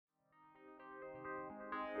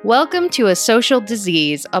Welcome to A Social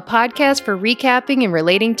Disease, a podcast for recapping and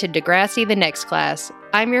relating to Degrassi the Next Class.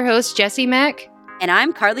 I'm your host, Jessie Mack. And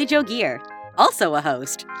I'm Carly Jo Gear, also a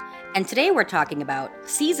host. And today we're talking about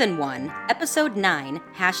Season 1, Episode 9,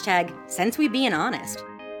 hashtag Since We Bein' Honest.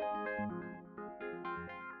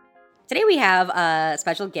 Today we have a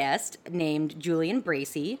special guest named Julian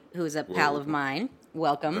Bracey, who's a pal of mine.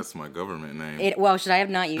 Welcome. That's my government name. Well, should I have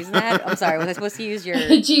not used that? I'm sorry. Was I supposed to use your...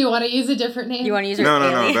 Do you want to use a different name? You want to use your No.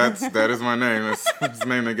 alien? That is my name. That's the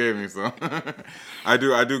name they gave me. So I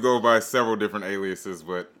do go by several different aliases,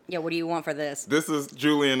 but Yeah, what do you want for this? this is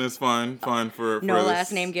Julian is fun for No this.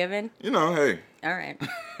 last name given? You know, hey, All right.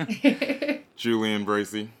 Julian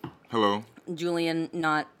Bracey. Hello. Julian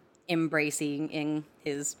not embracing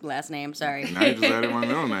his last name. Sorry. Now you just added my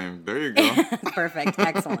middle name. There you go. Perfect.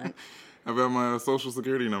 Excellent. How about my social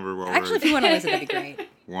security number? While Actually, if you want to listen, that'd be great.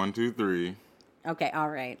 1, 2, 3. Okay, all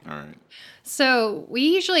right. All right. So, we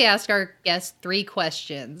usually ask our guests 3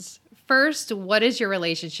 questions. First, what is your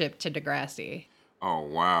relationship to Degrassi? Oh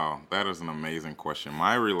wow, that is an amazing question.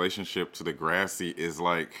 My relationship to Degrassi is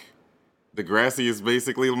Degrassi is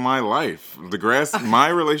basically my life. My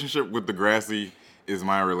relationship with Degrassi is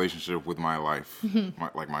my relationship with my life,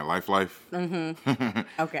 my life.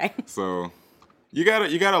 Mm-hmm. Okay. So you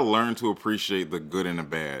gotta learn to appreciate the good and the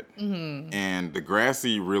bad, and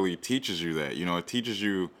Degrassi really teaches you that. You know, it teaches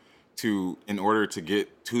you in order to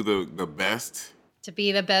get to the best. To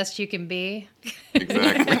be the best you can be?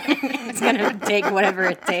 Exactly. It's going to take whatever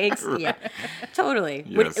it takes. Right. Yeah, totally.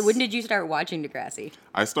 Yes. When did you start watching Degrassi?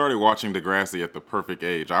 I started watching Degrassi at the perfect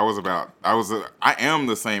age. I am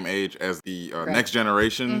the same age as the next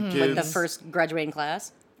generation kids. Like the first graduating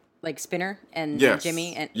class? Like Spinner and Yes.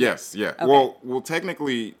 Jimmy? And Yes, yeah. Okay. Well,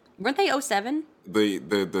 technically, weren't they 07? the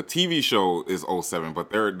TV show is 07,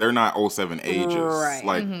 but they're not 07 ages. Right.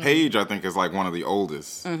 Like Paige, I think, is like one of the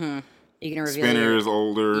oldest. Mm-hmm. You can reveal Spinner is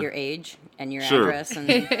older. your age and your Sure. address.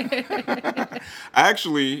 And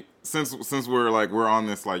Actually, since we're on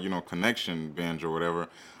this connection binge or whatever,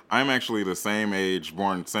 I'm actually the same age,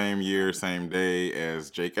 born same year, same day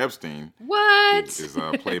as Jake Epstein. What? Is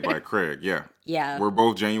played by Craig. Yeah. yeah. We're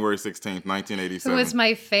both January 16th, 1987. Who was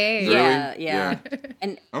my fave? Really? Yeah. Yeah.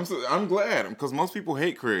 And I'm glad because most people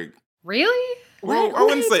hate Craig. Really? Well, What? I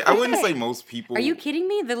wouldn't Who say hates Craig? most people. are you kidding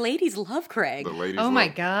me? The ladies love Craig. The ladies. Oh my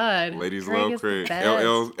love, God. Ladies Craig love is the Craig.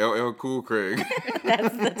 best. LL Cool Craig.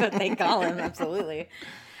 That's what they call him. Absolutely.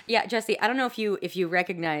 Yeah, Jesse, I don't know if you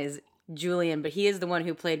recognize Julian, but he is the one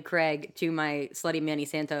who played Craig to my slutty Manny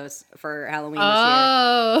Santos for Halloween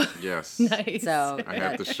Oh, Yes. nice. this year. So I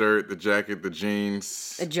have the shirt, the jacket, the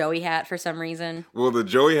jeans. a Joey hat for some reason. Well, the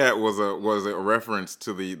Joey hat was a reference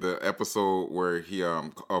to the episode where he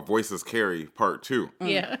voices Carrie Part 2,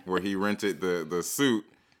 Yeah. where he rented the suit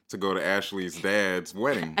to go to Ashley's dad's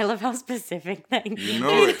wedding. I love how specific that You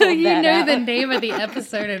know it. pulled You that know out. the name of the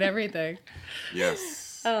episode and everything.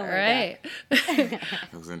 Yes. Oh, All my right. It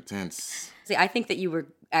was intense. God. See, I think that you were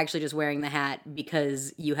actually just wearing the hat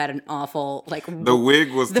because you had an awful The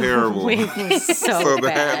wig was terrible. wig was so, So the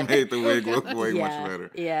bad. hat made the wig look way yeah, much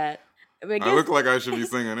better. Yeah. I I guess- look like I should be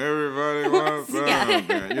singing "Everybody Wants Some."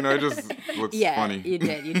 Yeah. You know, it just looks yeah, funny. you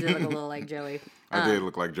did. You did look a little like Joey. I did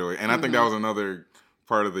look like Joey, and I think that was another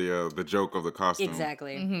part of the joke of the costume.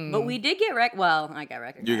 Exactly. But we did get I got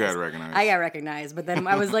recognized. You got recognized. I got recognized, but then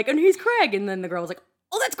I was like, and he's Craig, and then the girl was like,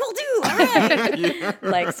 oh, that's cool too. All right. Yeah.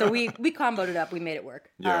 Like, so we comboed it up. We made it work.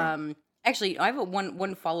 Yeah. Actually, I have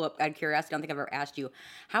one follow up out of curiosity. I don't think I've ever asked you.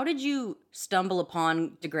 How did you stumble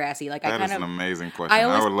upon Degrassi? Like, That I is kind an of amazing question. I I,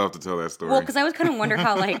 always- would love to tell that story. well, because I was kind of wonder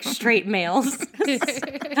how like straight males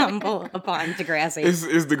stumble upon Degrassi. Is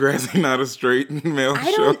Degrassi not a straight male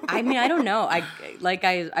I show? don't. I mean, I don't know. I've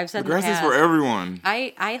said in the Degrassi's past, for everyone.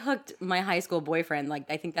 I hooked my high school boyfriend. Like,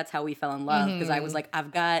 I think that's how we fell in love because I was like,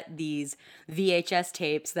 I've got these VHS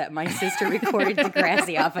tapes that my sister recorded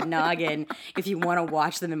Degrassi off a noggin. If you want to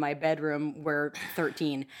watch them in my bedroom, we're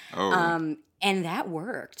 13. Oh. And that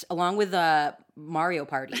worked along with Mario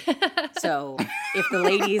Party. So if the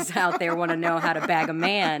ladies out there want to know how to bag a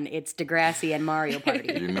man, it's Degrassi and Mario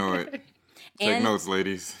Party. You know it. Take And- notes,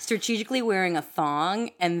 ladies. Strategically wearing a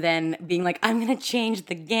thong and then being like, I'm going to change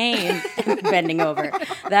the game, and bending over.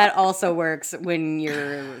 That also works when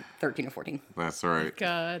you're 13 or 14. That's right.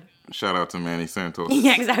 God. Shout out to Manny Santos.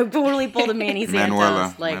 Yeah, because I totally pulled a Manny Santos.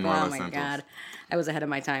 Manuela. Like, Manuela oh my Santos. God. I was ahead of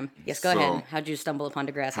my time. Yes, go So- ahead. How'd you stumble upon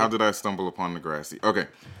Degrassi? How did I stumble upon Degrassi? Okay.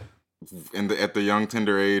 At the young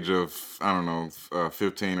tender age of, I don't know,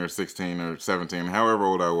 15 or 16 or 17, however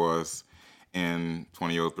old I was in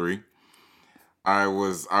 2003, I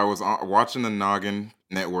was watching the Noggin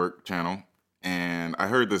Network channel, and I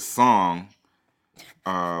heard this song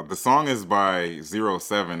The song is by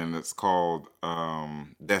 07 and it's called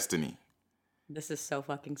Destiny. This is so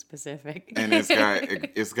fucking specific. And it's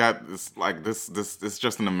got this it's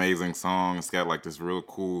just an amazing song. It's got like this real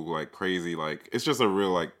cool, like crazy, like it's just a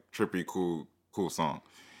real like trippy, cool song.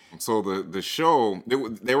 So the show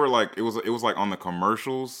they were like it was like on the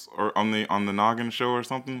commercials or on the Noggin show or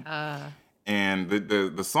something. And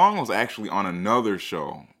the song was actually on another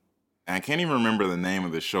show. And I can't even remember the name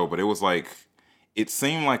of the show, but it was like it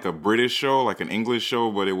seemed like a British show, like an English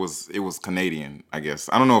show, but it was Canadian, I guess.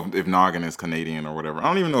 I don't know if Noggin is Canadian or whatever. I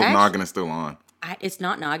don't even know if Noggin is still on. It's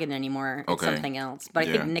not Noggin anymore. It's something else. But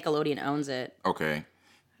I think Nickelodeon owns it. Okay.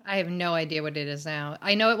 I have no idea what it is now.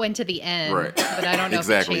 I know it went to the end, right. But I don't know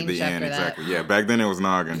exactly, if it changed the end, after that. Exactly. Yeah, back then it was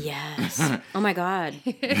Noggin. Yes. Oh my God.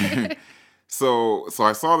 So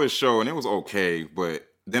I saw this show and it was okay, but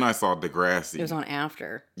then I saw Degrassi. It was on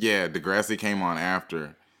after. Yeah, Degrassi came on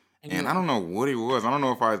after. And I don't know what it was. I don't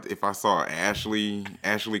know if I saw Ashley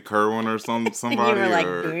Kerwin or somebody like,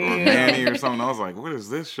 or Manny or something. I was like, what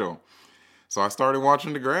is this show? So I started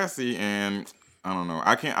watching Degrassi and I don't know.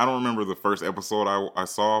 I don't remember the first episode I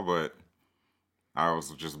saw, but I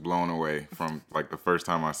was just blown away from like the first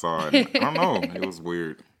time I saw it. I don't know. It was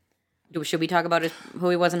weird. Should we talk about who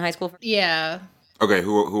he was in high school? Yeah. Okay,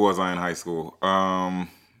 who was I in high school?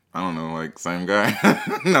 I don't know, like same guy.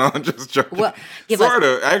 No, I'm just joking. Well,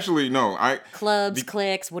 sorta. Actually, no. Clubs,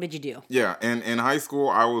 cliques. What did you do? Yeah, and in high school,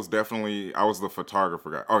 I was the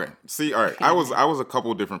photographer guy. Okay, see, all right. I was a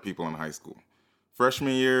couple different people in high school.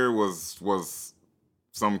 Freshman year was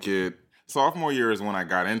some kid. Sophomore year is when I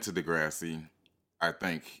got into Degrassi. I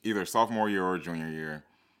think either sophomore year or junior year,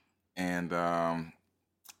 and I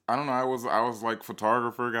don't know. I was like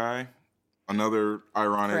photographer guy. Another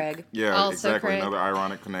ironic, Craig. Yeah, also exactly. Craig. Another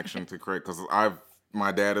ironic connection to Craig because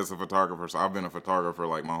my dad is a photographer, so I've been a photographer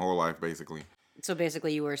like my whole life basically. So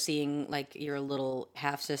basically, you were seeing like your little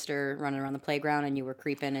half sister running around the playground, and you were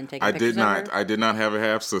creeping and taking pictures of her? I did not have a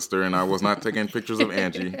half sister, and I was not taking pictures of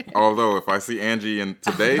Angie. Although, if I see Angie in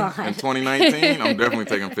 2019, I'm definitely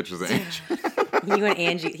taking pictures of Angie. You and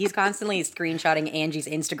Angie, he's constantly screenshotting Angie's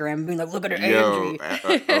Instagram, being like, "Look at her, Angie."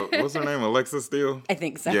 What's her name? Alexa Steele? I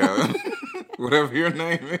think so. Yeah, whatever your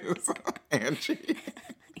name is, Angie.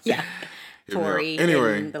 Yeah, Tori.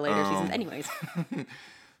 Anyway, in the later seasons. Anyways.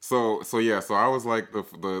 So I was like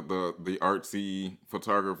the artsy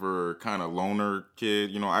photographer kind of loner kid.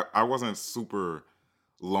 You know, I wasn't super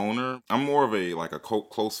loner. I'm more of a like a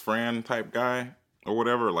close friend type guy or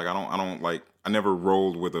whatever. Like I never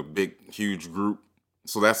rolled with a big huge group.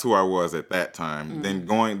 So that's who I was at that time.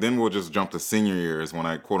 Mm. Then we'll just jump to senior years when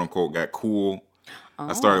I quote unquote got cool. Oh.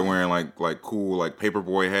 I started wearing like cool like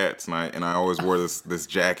paperboy hats and I always wore this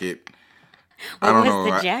jacket. What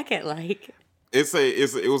was the jacket like?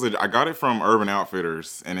 I got it from Urban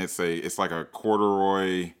Outfitters and it's like a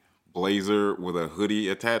corduroy blazer with a hoodie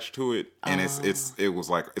attached to it and it's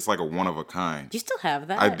like a one of a kind. Do you still have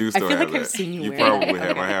that? I do still have that. I feel like I've seen you wear probably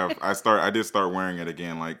it. have. I did start wearing it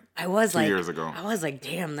again like 2 years ago. I was like,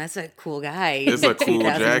 damn, that's a cool guy. It's a cool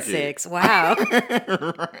 2006. jacket. Wow.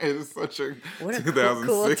 Right. It's such a what a 2006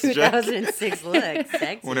 cool 2006 look.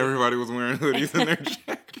 Sexy. When everybody was wearing hoodies in their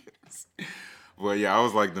jackets. But yeah, I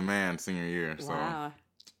was like the man senior year. So. Wow.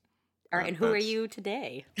 All right, and who are you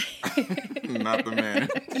today? Not the man.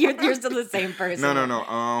 You're still the same person.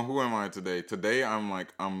 No. Who am I today? Today I'm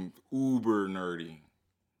uber nerdy.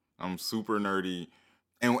 I'm super nerdy,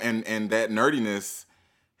 and that nerdiness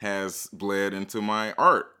has bled into my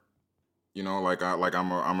art. You know,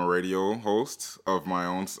 I'm a radio host of my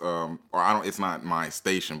own. It's not my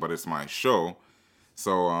station, but it's my show.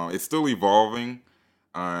 So it's still evolving,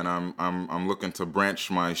 and I'm looking to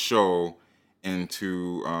branch my show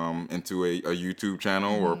into a YouTube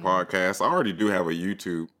channel or a podcast. I already do have a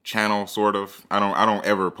YouTube channel, sort of. I don't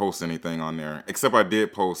ever post anything on there, except I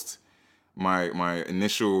did post my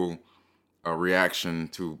initial reaction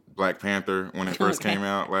to Black Panther when it first came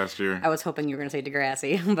out last year. I was hoping you were going to say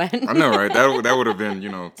Degrassi, but I know, right? That would have been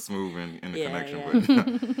smooth in the connection. Yeah.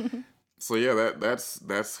 But so yeah,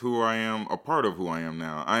 that's who I am. A part of who I am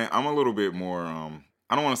now. I'm a little bit more.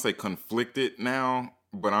 I don't want to say conflicted now.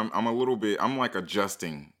 But I'm like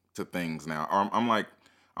adjusting to things now.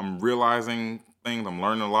 I'm realizing things. I'm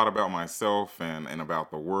learning a lot about myself and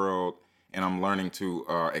about the world, and I'm learning to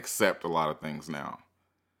accept a lot of things now.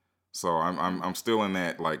 So I'm still in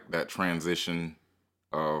that transition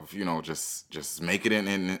of just make it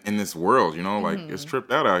in this world. Like it's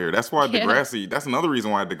tripped out here. That's why Degrassi. That's another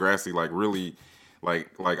reason why Degrassi really.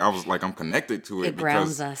 Like I was like I'm connected to it. It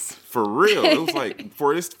grounds us for real. It was like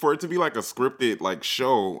for it to be like a scripted like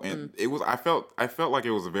show, and it was. I felt like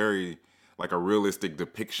it was very like a realistic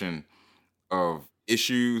depiction of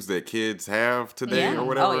issues that kids have today or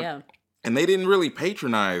whatever. Oh, yeah. And they didn't really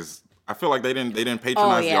patronize. I feel like they didn't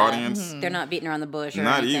patronize the audience. They're not beating around the bush or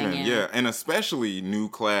Not anything. even, yeah. And especially New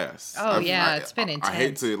Class. Oh, it's been intense. I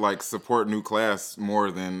hate to like support New Class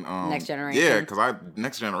more than Next Generation. Yeah, because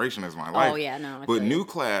Next Generation is my life. Oh yeah, no. But New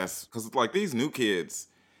Class, because like these new kids,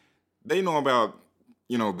 they know about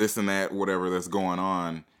this and that, whatever that's going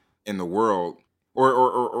on in the world,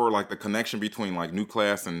 or like the connection between like New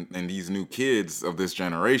Class and these new kids of this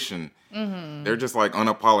generation. Mm-hmm. They're just like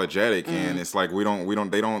unapologetic, and it's like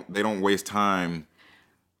they don't waste time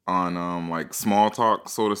on like small talk,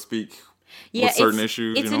 so to speak. Yeah, with certain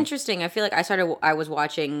issues. It's interesting. I feel like I was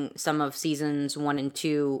watching some of seasons 1 and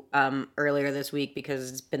 2 earlier this week because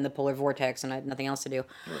it's been the polar vortex and I had nothing else to do.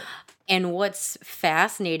 Right. And what's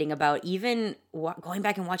fascinating about even going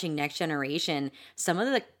back and watching Next Generation, some of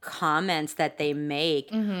the comments that they make,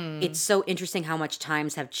 it's so interesting how much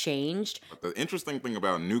times have changed. The interesting thing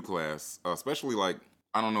about New Class, especially like,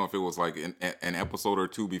 I don't know if it was like an episode or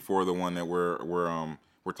two before the one that we're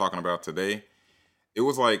talking about today. It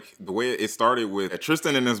was like the way it started with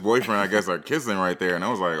Tristan and his boyfriend, I guess, are kissing right there. And I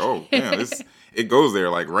was like, oh, damn, it goes there,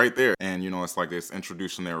 like right there. And, it's like this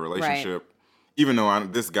introducing their relationship. Right. Even though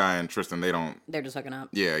this guy and Tristan, they're just hooking up.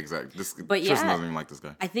 Yeah, exactly. Tristan doesn't even like this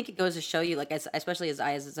guy. I think it goes to show you, like, especially as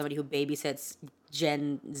somebody who babysits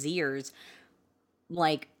Gen Zers,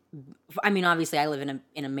 like, I mean, obviously I live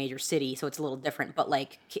in a major city, so it's a little different. But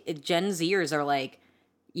like Gen Zers are like,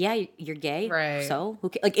 yeah, you're gay, right? So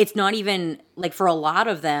like, it's not even like for a lot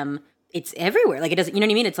of them, it's everywhere. Like it doesn't, you know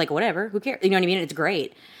what I mean? It's like whatever, who cares? You know what I mean? It's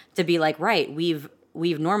great to be like, right? We've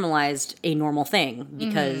normalized a normal thing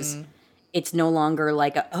because it's no longer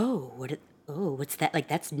like what's that? Like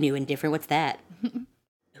that's new and different. What's that?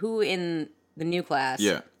 Who in the New Class?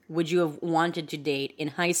 Yeah. Would you have wanted to date in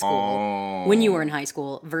high school when you were in high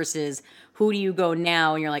school versus who do you go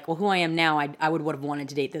now and you're like, well, who I am now, I would have wanted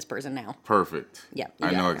to date this person now. Perfect. Yeah.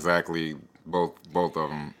 I know exactly both of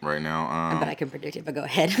them right now. But I can predict it, but go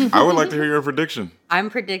ahead. I would like to hear your prediction. I'm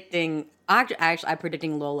predicting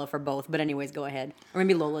Lola for both, but anyways, go ahead. Or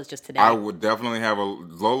maybe Lola's just today. I would definitely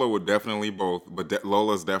Lola would definitely both, but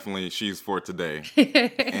Lola's definitely, she's for today.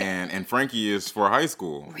 and Frankie is for high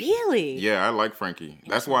school. Really? Yeah, I like Frankie.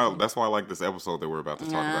 That's why I like this episode that we're about to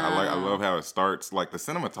talk about. I love how it starts. Like the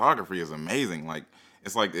cinematography is amazing. Like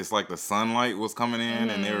it's like the sunlight was coming in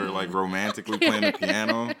and they were like romantically playing the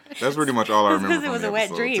piano. That's pretty much all I remember. Because it was a wet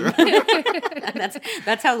dream.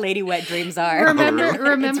 that's how lady wet dreams are. Remember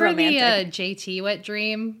the JT wet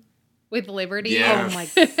dream with Liberty? Yes. Oh my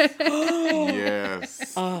god.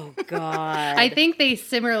 Yes. Oh god. I think they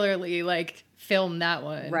similarly like filmed that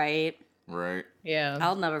one. Right. Yeah.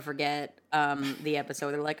 I'll never forget the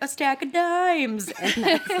episode. They're like, a stack of dimes. And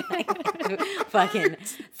that's like fucking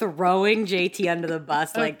throwing JT under the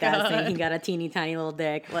bus like that, saying he got a teeny tiny little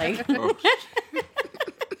dick. Like, do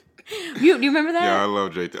you remember that? Yeah, I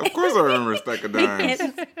love JT. Of course I remember a stack of dimes.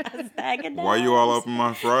 A stack of dimes. Why you all up in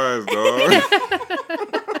my fries, dog?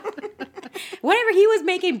 Whenever he was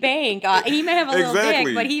making bank, he may have a little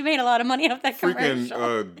dick, but he made a lot of money off that commercial.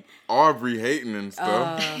 Freaking Aubrey hating and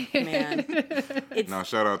stuff. Oh man! Now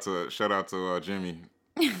shout out to Jimmy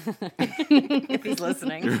if he's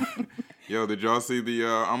listening. Yo, did y'all see the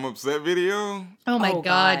I'm Upset video? Oh my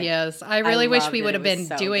God, yes. I really wish we would have been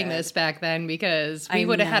doing this back then because we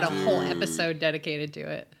would have had a whole episode dedicated to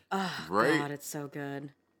it. Oh, right? God, it's so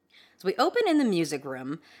good. So we open in the music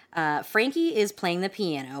room. Frankie is playing the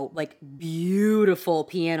piano, like beautiful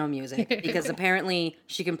piano music, because apparently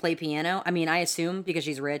she can play piano. I mean, I assume because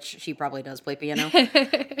she's rich, she probably does play piano.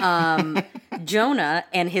 Jonah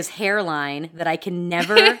and his hairline that I can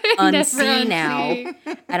never unsee now.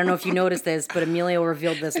 I don't know if you noticed this, but Emilio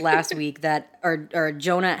revealed this last week that, or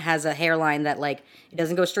Jonah has a hairline that like it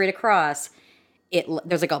doesn't go straight across.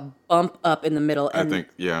 There's like a bump up in the middle. And I think,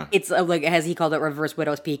 yeah. It's like, as he called it, reverse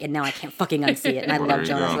widow's peak, and now I can't fucking unsee it. And I love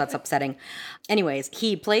Jonah, so that's upsetting. Anyways,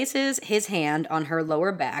 he places his hand on her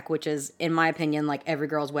lower back, which is, in my opinion, like every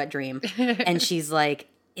girl's wet dream. And she's like,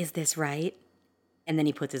 is this right? And then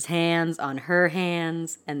he puts his hands on her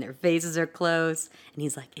hands, and their faces are close. And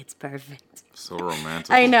he's like, it's perfect. So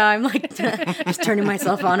romantic. I know. I'm like just turning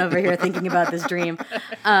myself on over here thinking about this dream.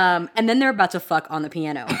 And then they're about to fuck on the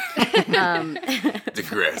piano.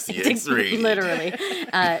 Degrassi X-rated. Literally.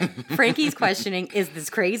 Frankie's questioning, is this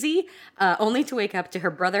crazy? Only to wake up to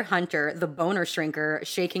her brother Hunter, the boner shrinker,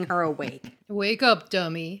 shaking her awake. Wake up,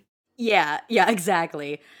 dummy. Yeah,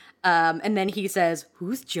 exactly. And then he says,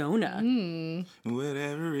 "Who's Jonah?"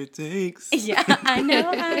 Whatever it takes. Yeah, I know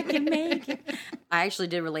I can make it. I actually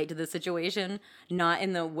did relate to this situation, not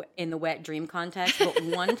in the wet dream context, but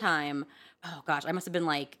one time, oh gosh, I must have been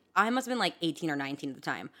like 18 or 19 at the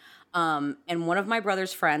time. And one of my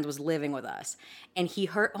brother's friends was living with us, and he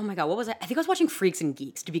heard, oh my God, what was it? I think I was watching Freaks and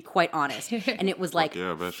Geeks, to be quite honest. And it was like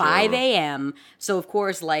 5 a.m. So of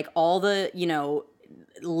course, like all the,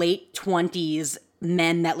 late 20s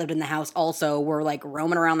men that lived in the house also were like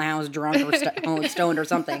roaming around the house drunk or stoned or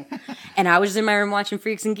something. And I was just in my room watching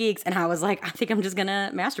Freaks and Geeks, and I was like, I think I'm just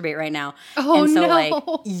gonna masturbate right now. Oh, and so,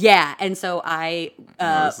 no. yeah. And so I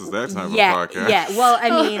This is that type of podcast. Yeah, well,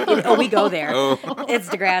 I mean, we go there. It's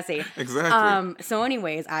Degrassi. Exactly. So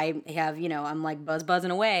anyways, I have, I'm like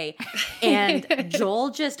buzzing away. And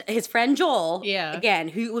Joel his friend Joel, again,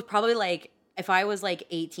 who was probably like, if I was like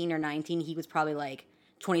 18 or 19, he was probably like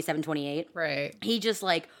 27, 28. Right. He just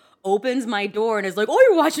like opens my door and is like, "Oh,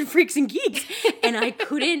 you're watching Freaks and Geeks." And I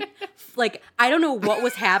couldn't, like, I don't know what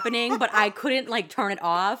was happening, but I couldn't like turn it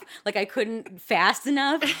off. Like I couldn't fast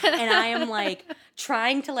enough. And I am like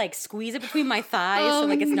trying to like squeeze it between my thighs so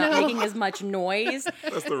like it's not making as much noise.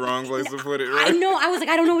 That's the wrong place to put it, right? I know. I was like,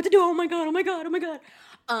 I don't know what to do. Oh my God. Oh my God. Oh my God.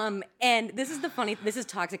 And this is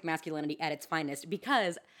toxic masculinity at its finest,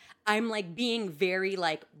 because I'm like being very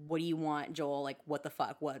like, "What do you want, Joel? Like, what the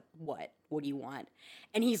fuck? What do you want?"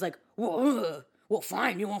 And he's like, "Well,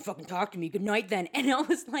 fine. You won't fucking talk to me. Good night then." And I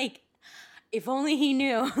was like, if only he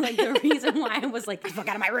knew like the reason why I was like, "Get the fuck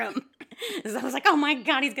out of my room." So I was like, oh my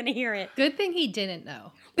God, he's gonna hear it. Good thing he didn't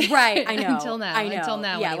know. Right, I know. Until now. I know. Until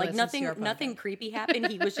now. Yeah, like nothing creepy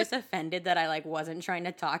happened. He was just offended that I like wasn't trying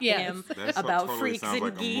to talk to him about totally Freaks sounds and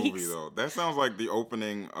like Geeks. a movie, though. That sounds like the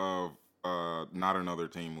opening of Not Another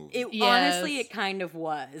Teen Movie. Honestly, it kind of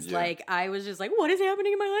was. Yeah. Like, I was just like, what is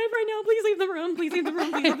happening in my life right now? Please leave the room. Please leave the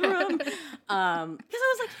room. Please leave the room. Because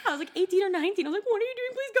I was like 18 or 19. I was like, what are you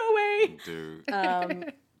doing? Please go away.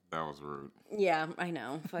 Dude. That was rude. Yeah, I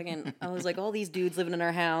know. Fucking, I was like, all these dudes living in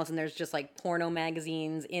our house, and there's just like porno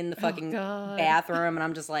magazines in the fucking bathroom, and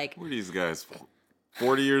I'm just like, who are these guys?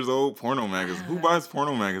 40 years old, porno magazines. Who buys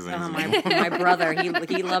porno magazines? My brother,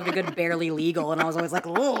 he loved a good Barely Legal, and I was always like,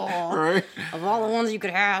 oh, right? Of all the ones you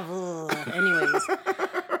could have. Anyways.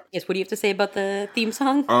 Yes, what do you have to say about the theme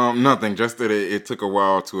song? Nothing. Just that it took a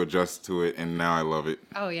while to adjust to it, and now I love it.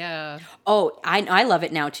 Oh, yeah. Oh, I love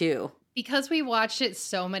it now, too. Because we watched it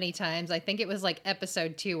so many times, I think it was like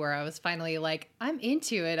episode 2 where I was finally like, I'm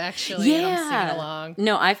into it, actually. Yeah. And I'm singing along.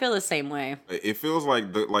 No, I feel the same way. It feels like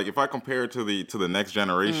if I compare it to the next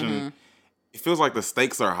generation, it feels like the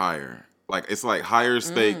stakes are higher. Like it's like higher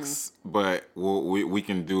stakes, but we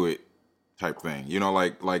can do it type thing.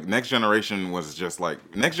 Like Next Generation was just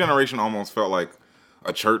like, Next Generation almost felt like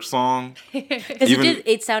a church song. Because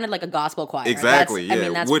it sounded like a gospel choir. Exactly,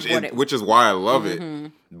 that's which is why I love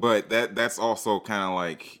it. But that's also kind of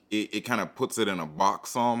like, it kind of puts it in a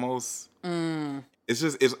box almost. It's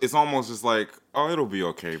just, it's almost just like, oh, it'll be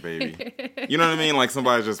okay, baby. You know what I mean? Like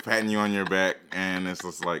somebody's just patting you on your back, and it's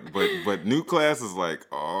just like, but New Class is like,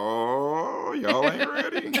 oh, y'all ain't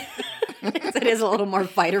ready. It is a little more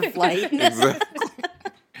fight or flight. Exactly.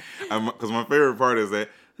 Because my favorite part is that,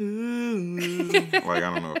 like,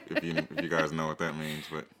 I don't know if you guys know what that means,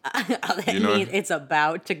 but means it's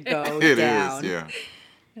about to go down. It is, yeah.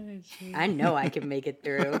 I know I can make it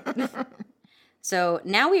through. So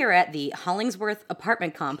now we are at the Hollingsworth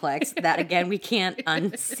apartment complex that, again, we can't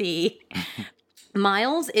unsee.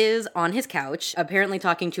 Miles is on his couch, apparently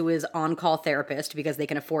talking to his on-call therapist, because they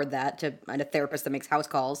can afford that, to a therapist that makes house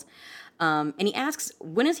calls. And he asks,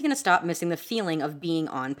 when is he going to stop missing the feeling of being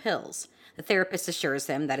on pills? The therapist assures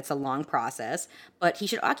him that it's a long process, but he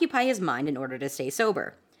should occupy his mind in order to stay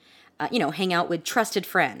sober. Hang out with trusted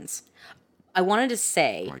friends. I wanted to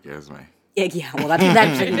say... Like Esme. Yeah, well,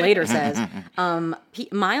 that's what he later says.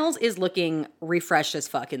 Miles is looking refreshed as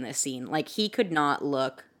fuck in this scene. Like, he could not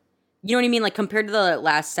look... You know what I mean? Like, compared to the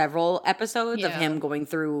last several episodes of him going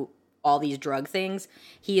through all these drug things,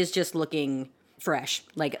 he is just looking fresh.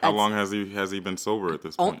 Like, how long has he been sober at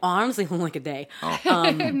this point? Honestly, only like a day.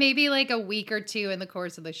 Maybe like a week or 2 in the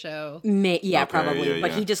course of the show. Probably.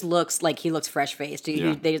 But he just looks like he looks fresh faced.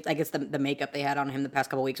 Yeah. I guess the makeup they had on him the past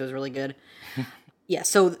couple weeks was really good. Yeah,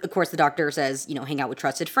 so of course the doctor says, hang out with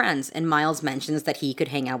trusted friends, and Miles mentions that he could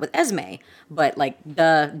hang out with Esme, but like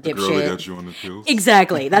the dipshit. The girl that got you on the pills.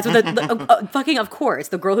 Exactly. That's what fucking, of course,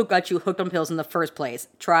 the girl who got you hooked on pills in the first place.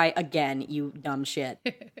 Try again, you dumb shit.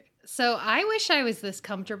 So I wish I was this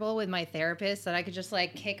comfortable with my therapist that I could just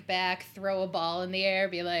like kick back, throw a ball in the air,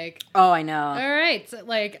 be like, oh, I know. All right, so,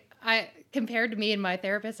 like compared to me and my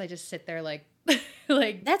therapist, I just sit there like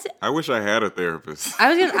Like, That's I wish I had a therapist.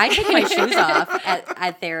 I take my shoes off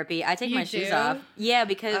at therapy. I take You my shoes do? off. Yeah,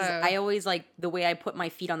 because Oh. I always like the way I put my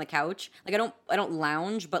feet on the couch. Like I don't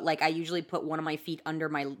lounge, but like I usually put one of my feet under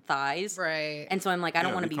my thighs. right. And so I'm like, I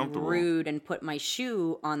don't Yeah, want to be be comfortable. rude and put my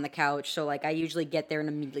shoe on the couch. So like I usually get there and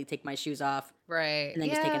immediately take my shoes off right. and then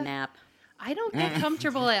just take a nap. I don't get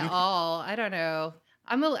comfortable at all. I don't know.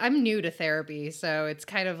 I'm new to therapy, so it's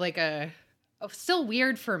kind of like still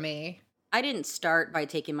weird for me. I didn't start by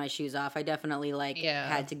taking my shoes off. I definitely Yeah.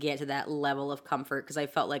 had to get to that level of comfort because I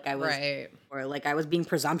felt like I was Right. or like I was being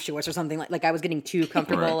presumptuous or something like I was getting too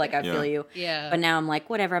comfortable. Right. Like I Yeah. feel you. Yeah. But now I'm like,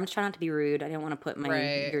 whatever. I'm just trying not to be rude. I don't want to put my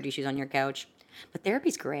Right. dirty shoes on your couch. But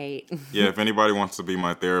therapy's great. Yeah, if anybody wants to be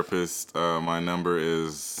my therapist, my number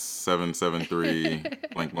is 773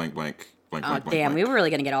 blank blank blank blank Oh blank damn, we blank. were really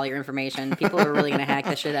gonna get all your information. People are really gonna hack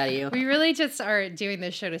the shit out of you. We really just are doing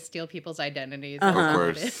this show to steal people's identities. Of Uh-huh.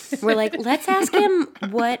 course. We're like, let's ask him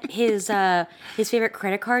what his favorite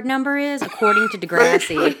credit card number is according to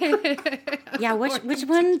Degrassi. Yeah, which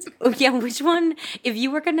one? Oh, yeah, which one? If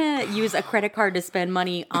you were gonna use a credit card to spend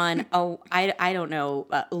money on, I don't know,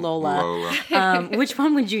 Lola. Lola. Which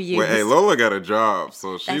one would you use? Wait, hey, Lola got a job,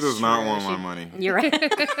 so she That's does not true. want She- my money. You're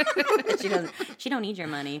right. She doesn't. She don't need your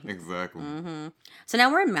money. Exactly. So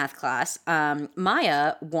now we're in math class.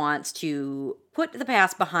 Maya wants to put the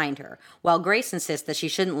past behind her, while Grace insists that she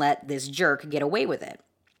shouldn't let this jerk get away with it.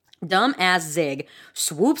 Dumb ass Zig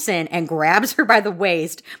swoops in and grabs her by the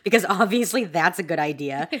waist because obviously that's a good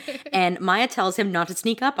idea. And Maya tells him not to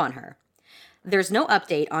sneak up on her. There's no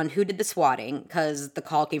update on who did the swatting because the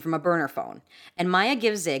call came from a burner phone. And Maya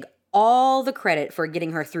gives Zig all the credit for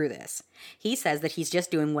getting her through this. He says that he's just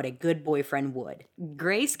doing what a good boyfriend would.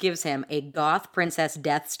 Grace gives him a goth princess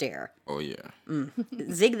death stare. Oh yeah.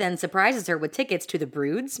 Zig then surprises her with tickets to the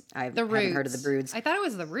Broods. I The Roots. haven't heard of the Broods. I thought it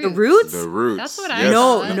was the Roots. The Roots? The Roots. That's what I Yes.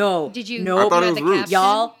 No, thought. no. Did you? No. I thought read it was the Roots.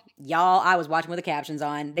 caption? Y'all, I was watching with the captions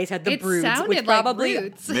on. They said the It Broods, sounded which like probably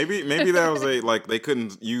Roots. Maybe that was they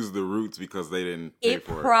couldn't use the Roots because they didn't pay it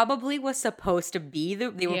for it. probably was supposed to be they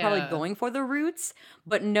were probably Yeah. going for the Roots,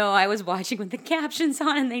 but no, I was watching with the captions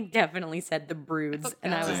on and they definitely said the Broods. Oh,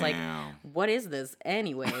 And I was like, Damn. what is this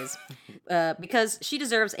anyways? Because she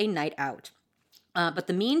deserves a night out. But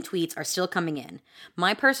the mean tweets are still coming in.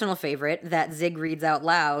 My personal favorite that Zig reads out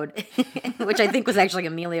loud, which I think was actually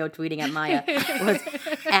Emilio tweeting at Maya, was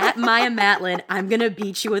at Maya Matlin, I'm going to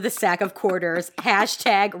beat you with a sack of quarters.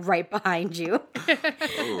 Hashtag right behind you.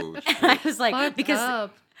 Oh, shit. I was like, Fucked because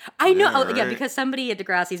up. I know, Yeah, yeah, right. because somebody at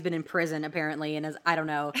Degrassi's been in prison apparently, and I don't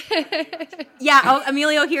know. Yeah, oh,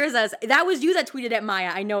 Emilio hears us. That was you that tweeted at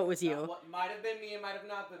Maya. I know it was you. Well, it might have been me, it might have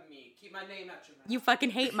not been me. Keep my name out your mouth. You fucking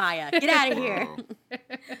hate Maya. Get out of here. Bro.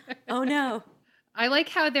 Oh no. I like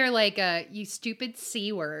how they're like, you stupid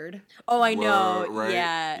C word. Oh, I know. Whoa, right?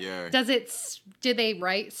 Yeah. Yeah. Did they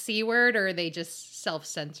write C word or are they just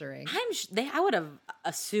self-censoring? I would have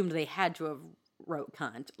assumed they had to have wrote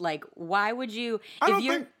cunt. Like, why would you? I don't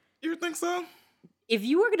you're think you think so. if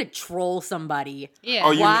you were gonna troll somebody, Yeah.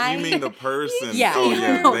 Oh, you Why? mean the person? Yeah. Oh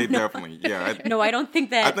yeah, No, they no. definitely. Yeah. no, I don't think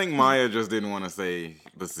that. I think Maya just didn't want to say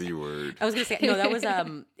the C word. I was gonna say no. That was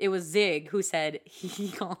it was Zig who said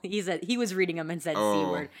he said he was reading them and said C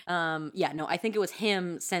Oh. word. Yeah, no, I think it was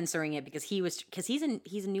him censoring it because he's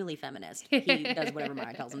a newly feminist. He does whatever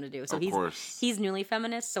Maya tells him to do. So Of course. he's newly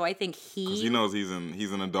feminist. So I think Because he knows he's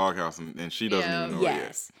in a doghouse and she doesn't Yeah. even know it yet.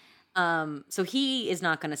 yes. So he is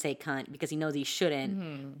not gonna say cunt because he knows he shouldn't.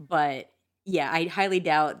 Mm-hmm. But yeah, I highly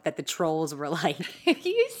doubt that the trolls were like,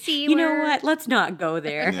 you see, you know what? Let's not go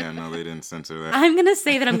there. Yeah, no, they didn't censor that. I'm gonna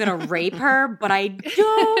say that I'm gonna rape her, but I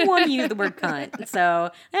don't want to use the word cunt. So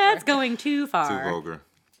that's going too far. Too vulgar.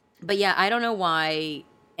 But yeah, I don't know why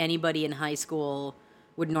anybody in high school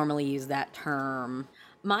would normally use that term.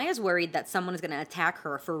 Maya's worried that someone is going to attack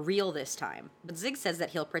her for real this time, but Zig says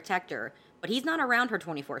that he'll protect her, but he's not around her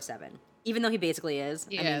 24/7, even though he basically is. I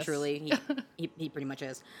mean, Yes. truly, he pretty much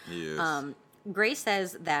is. He is. Grace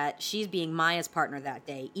says that she's being Maya's partner that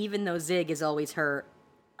day, even though Zig is always her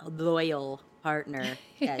loyal partner,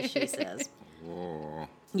 as she says. Whoa.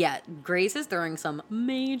 Yeah, Grace is throwing some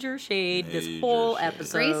major shade this Major whole shade.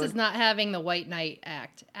 episode. Grace is not having the white knight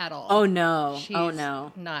act at all. Oh no! She's Oh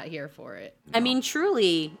no! not here for it. I mean,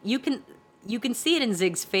 truly, you can see it in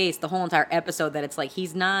Zig's face the whole entire episode that it's like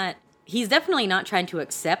he's definitely not trying to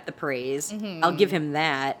accept the praise. I'll give him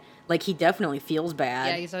that. Like he definitely feels Yeah,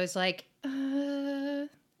 bad. he's always like, I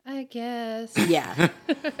guess. Yeah,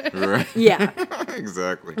 Right. yeah,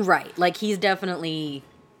 Exactly. right. Like he's definitely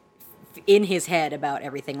in his head about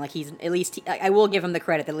everything. Like he's at least I will give him the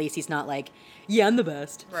credit that at least he's not like, yeah, I'm the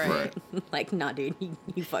best. Right. Like, nah, dude,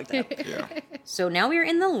 you fucked up. Yeah. So now we're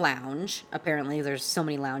in the lounge. Apparently, there's so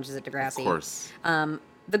many lounges at Degrassi. Of course.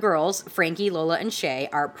 The girls, Frankie, Lola, and Shay,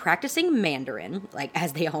 are practicing Mandarin, like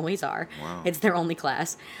as they always are. Wow. It's their only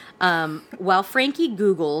class. While Frankie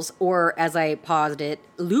Googles, or as I paused it,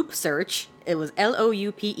 loop search. It was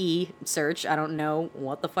LOUPE search. I don't know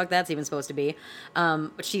what the fuck that's even supposed to be.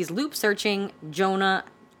 But she's loop searching Jonah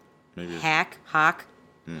Maybe it's- Hawk, Haak,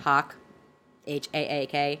 Hawk,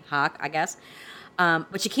 I guess.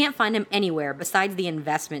 But she can't find him anywhere besides the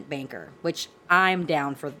investment banker, which I'm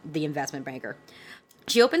down for the investment banker.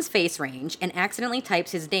 She opens Face Range and accidentally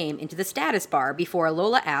types his name into the status bar before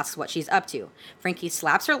Lola asks what she's up to. Frankie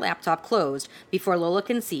slaps her laptop closed before Lola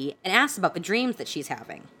can see and asks about the dreams that she's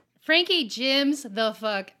having. Frankie gyms the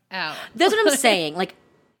fuck out. That's what I'm saying. Like,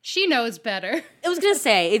 She knows better. I was going to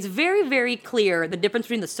say, it's very, very clear the difference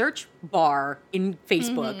between the search bar in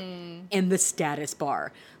Facebook and the status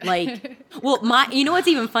bar. Like, well, you know what's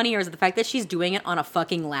even funnier is the fact that she's doing it on a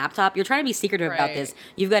fucking laptop. You're trying to be secretive about Right. this.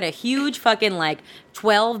 You've got a huge fucking, like,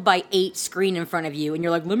 12 by 8 screen in front of you, and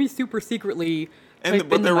you're like, let me super secretly type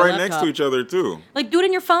But into they're my right next laptop. to each other too. Like, do it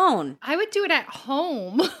in your phone. I would do it at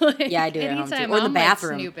home. Like, Yeah, I do it at home, too. anytime Or in the I'm, like,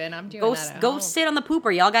 bathroom. snooping, I'm doing Go, that at go home. sit on the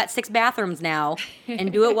pooper. Y'all got 6 bathrooms now,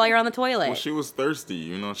 and do it while you're on the toilet. Well, she was thirsty,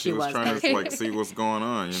 you know. She was was trying thirsty. to like see what's going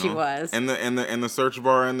on. You know? She was. And the search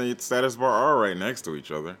bar and the status bar are right next to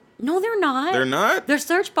each other. No, they're not. They're not? Their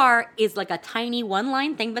search bar is like a tiny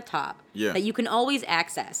one-line thing at the top Yeah. that you can always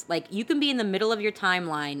access. Like, you can be in the middle of your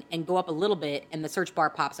timeline and go up a little bit, and the search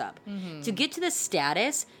bar pops up. To get to the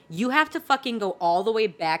status, you have to fucking go all the way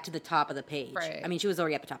back to the top of the page. Right. I mean, she was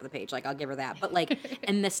already at the top of the page. Like, I'll give her that. But, like,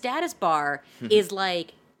 and the status bar is,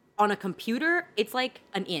 like, on a computer, it's like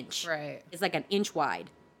an inch. Right. It's like an inch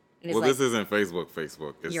wide. And it's Well, like, this isn't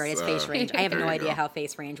Facebook. It's, you're right, it's Face Range. I have there no you idea go. how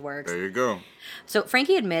Face Range works. There you go. So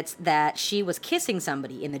Frankie admits that she was kissing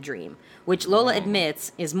somebody in the dream, which Lola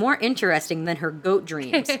admits is more interesting than her goat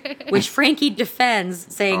dreams, which Frankie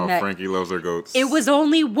defends, saying Oh, that Frankie loves her goats. it was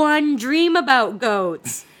only one dream about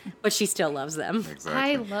goats, but she still loves them. Exactly.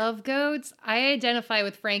 I love goats. I identify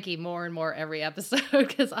with Frankie more and more every episode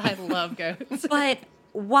because I love goats. But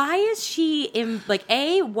why is she in, like,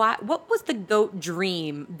 what was the goat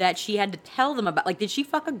dream that she had to tell them about? Like, did she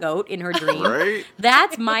fuck a goat in her dream? Right?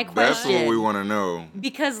 That's my That's question. what we want to know.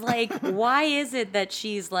 Because, like, why is it that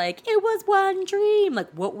she's like, it was one dream?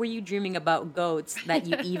 Like, what were you dreaming about goats that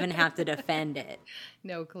you even have to defend it?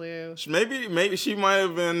 No clue. Maybe she might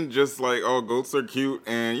have been just like, oh, goats are cute,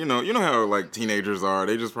 and you know how like teenagers are.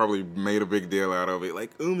 They just probably made a big deal out of it. Like,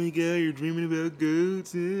 oh my god, you're dreaming about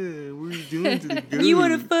goats. Yeah, what are you doing to the goats? You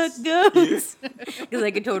want to fuck goats? Because I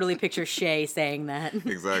could totally picture Shay saying that.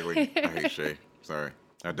 Exactly. I hate Shay. Sorry.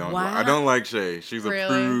 I don't. Wow. I don't like Shay. She's a Really?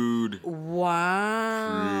 prude.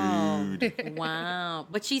 Wow. Prude. Wow.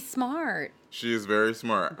 But she's smart. She is very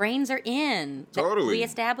smart. Brains are in. That Totally. We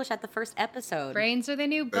established at the first episode. Brains are the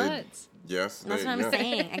new butts. Yes. That's what I'm yes.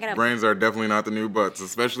 saying. I got a Brains are definitely not the new butts,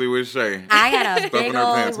 especially with Shay. I got a Stuffing big her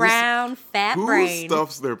old pants. round fat Who brain.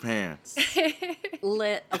 stuffs their pants?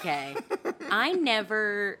 Okay. I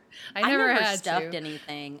never had stuffed to.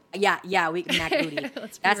 anything. Yeah, we Mac booty.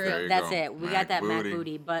 Let's be That's real. There you that's go. it. We Mac got that Mac booty.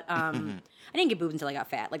 booty, but I didn't get boobs until I got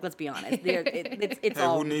fat. Like, let's be honest. It's Hey,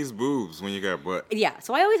 all who needs boobs when you got butt? yeah.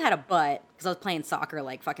 So I always had a butt because I was playing soccer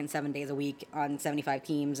like fucking 7 days a week on 75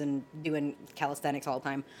 teams and doing calisthenics all the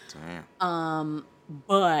time. Damn.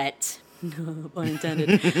 But pun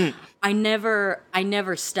intended. I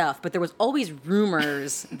never stuffed, but there was always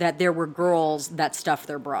rumors that there were girls that stuffed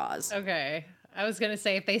their bras. Okay. I was going to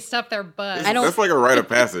say, if they stuff their butt. I don't- That's like a rite of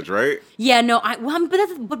passage, right? Yeah, no,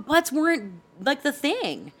 but butts weren't like the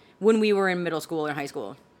thing when we were in middle school or high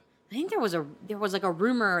school. I think there was like a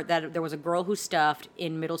rumor that there was a girl who stuffed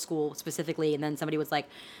in middle school specifically, and then somebody was like,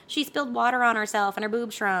 she spilled water on herself and her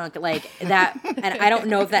boob shrunk, like that. And I don't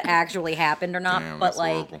know if that actually happened or not, Damn, but that's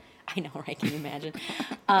like, horrible. I know, right? Can you imagine?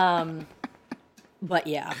 But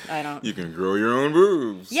yeah, I don't. You can grow your own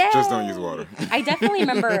boobs. Yeah. Just don't use water. I definitely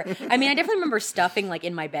remember stuffing like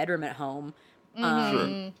in my bedroom at home.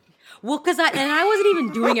 Sure. Well, because I wasn't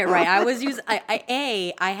even doing it right. I was using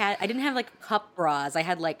I didn't have like cup bras. I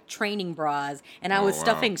had like training bras, and I Oh, was wow.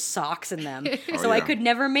 stuffing socks in them. So I yeah. could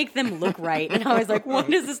never make them look right. And I was like, why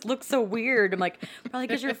does this look so weird? I'm like, probably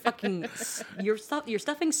because you're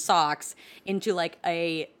stuffing socks into like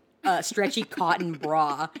a stretchy cotton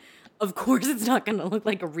bra. Of course, it's not gonna look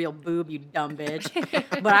like a real boob, you dumb bitch.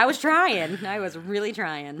 But I was trying. I was really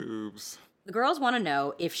trying. Boobs. The girls want to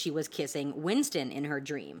know if she was kissing Winston in her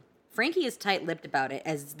dream. Frankie is tight-lipped about it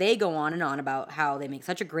as they go on and on about how they make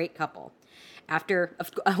such a great couple. After,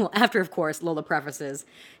 of course, Lola prefaces,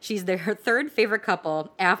 she's her third favorite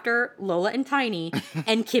couple after Lola and Tiny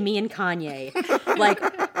and Kimmy and Kanye. Like,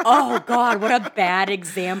 oh God, what a bad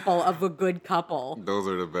example of a good couple. Those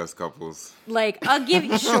are the best couples. Like, I'll give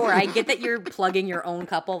you, sure, I get that you're plugging your own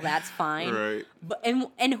couple, that's fine. Right. But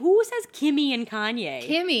and who says Kimmy and Kanye?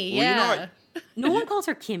 Kimmy, Well, you know yeah. what? No one calls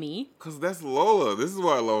her Kimmy. Cause that's Lola. This is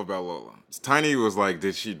what I love about Lola. Tiny was like,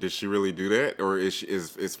 did she really do that, or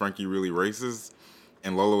is Frankie really racist?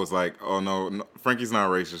 And Lola was like, oh no, Frankie's not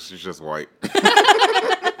racist. She's just white.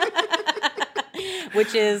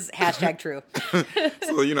 Which is #true. So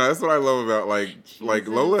that's what I love about like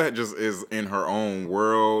Lola just is in her own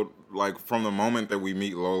world. Like from the moment that we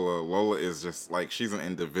meet Lola, Lola is just like she's an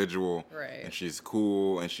individual, Right. and she's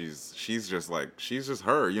cool, and she's just like she's just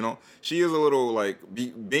her. She is a little like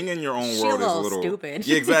being in your own She's world a is a little little stupid.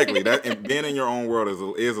 Yeah, exactly. That and being in your own world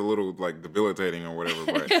is a little like debilitating or whatever.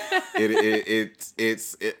 But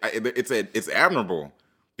it's admirable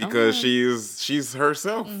because she's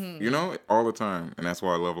herself, all the time, and that's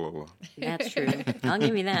why I love Lola. That's true. I'll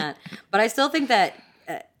give you that. But I still think that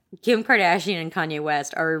Kim Kardashian and Kanye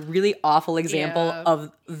West are a really awful example Yeah.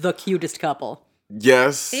 of the cutest couple.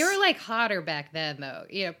 Yes, They were like hotter back then, though.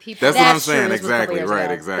 People. That's what I'm That's true. saying. This was a couple Exactly. years Right.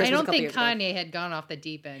 ago. Exactly. I don't couple think years ago. Kanye had gone off the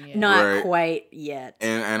deep end yet. Not Right. quite yet.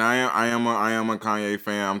 And I am a Kanye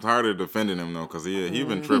fan. I'm tired of defending him though, cause he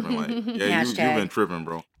been tripping. Like, yeah, you've Hashtag. been tripping,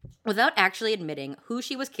 bro. Without actually admitting who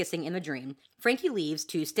she was kissing in the dream, Frankie leaves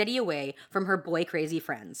to steady away from her boy crazy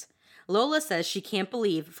friends. Lola says she can't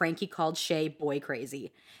believe Frankie called Shay boy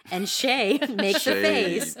crazy. And Shay makes a Shay.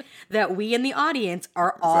 face that we in the audience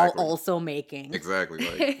are all Exactly. also making. Exactly.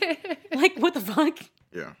 Like, Like, what the fuck?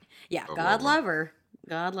 yeah. Yeah, Oh, God love love her.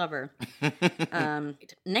 God love her.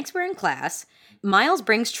 Next, we're in class. Miles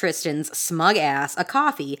brings Tristan's smug ass a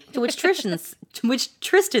coffee, to which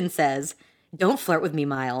Tristan says, "Don't flirt with me,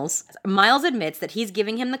 Miles." Miles admits that he's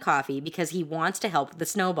giving him the coffee because he wants to help with the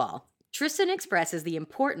snowball. Tristan expresses the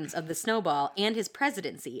importance of the snowball and his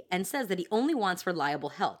presidency and says that he only wants reliable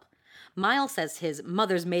help. Miles says his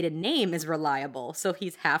mother's maiden name is Reliable, so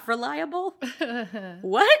he's half reliable?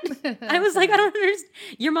 What? I was like, I don't understand.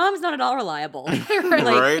 Your mom's not at all reliable. Like,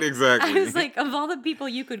 Right. Exactly. I was like, of all the people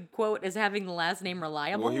you could quote as having the last name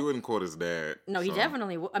Reliable. well, he wouldn't quote his dad. No, he so.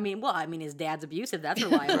 definitely. I mean, his dad's abusive. That's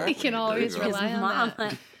reliable. We can always There you go. rely His on mom,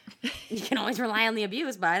 that. you can always rely on the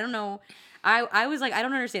abuse, but I don't know. I was like, I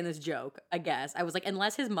don't understand this joke. I guess I was like,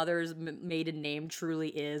 unless his mother's maiden name truly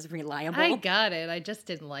is Reliable. I got it. I just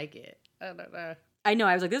didn't like it. I don't know. I know.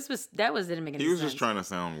 I was like, didn't make any sense. He was just trying to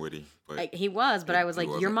sound witty, but He was, but I was he like,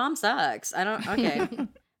 your wasn't. mom sucks. I don't. Okay.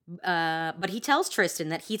 But he tells Tristan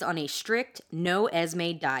that he's on a strict no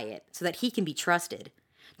Esme diet so that he can be trusted.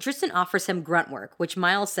 Tristan offers him grunt work, which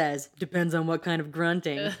Miles says depends on what kind of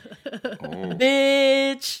grunting.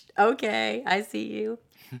 Bitch. Okay, I see you.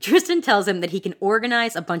 Tristan tells him that he can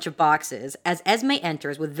organize a bunch of boxes as Esme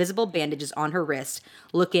enters with visible bandages on her wrist,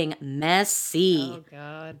 looking messy.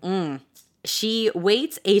 Oh God. She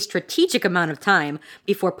waits a strategic amount of time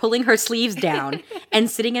before pulling her sleeves down and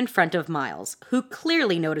sitting in front of Miles, who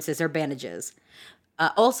clearly notices her bandages.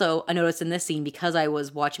 Also, I noticed in this scene, because I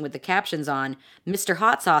was watching with the captions on, Mr.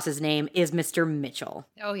 Hot Sauce's name is Mr. Mitchell.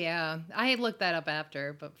 Oh yeah. I had looked that up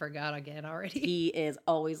after, but forgot again already. He is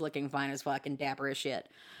always looking fine as fuck and dapper as shit.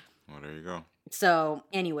 well, there you go. So,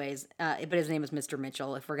 anyways, but his name is Mr.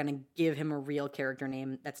 Mitchell. If we're going to give him a real character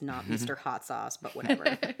name, that's not Mr. Hot Sauce, but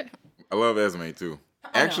whatever. I love Esme too.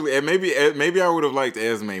 Actually, and maybe I would have liked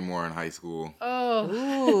Esme more in high school. Oh.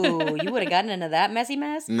 Ooh, you would have gotten into that messy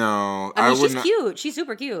mess? No, I mean, would she's not. cute. She's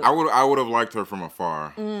super cute. I would have liked her from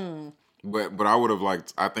afar. But I would have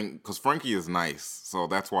liked. I think because Frankie is nice, so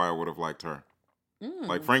that's why I would have liked her.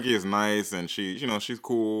 Like Frankie is nice, and she's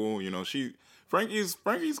cool. Frankie's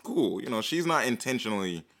cool. She's not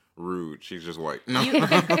intentionally rude. She's just white. No.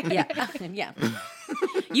 Yeah.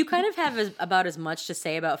 You kind of have about as much to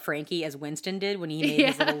say about Frankie as Winston did when he made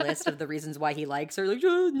his little list of the reasons why he likes her. Like,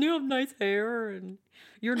 oh, you have nice hair, and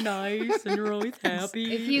you're nice, and you're always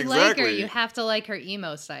happy. If you like her, Exactly. you have to like her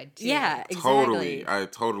emo side too. Yeah, exactly. Totally, I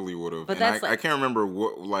totally would have. But And that's I like- can't remember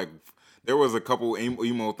what like. There was a couple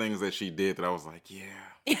emo things that she did that I was like,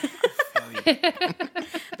 yeah.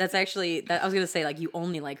 That's actually, I was going to say, like, you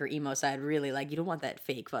only like her emo side, really. Like, you don't want that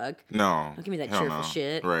fake fuck. No, Don't give me that hell cheerful no.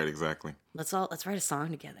 shit. Right, exactly. Let's write a song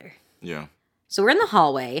together. Yeah. So we're in the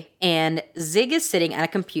hallway, and Zig is sitting at a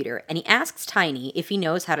computer, and he asks Tiny if he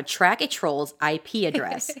knows how to track a troll's IP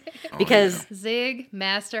address. Because, Zig,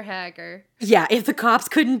 master hacker. yeah, if the cops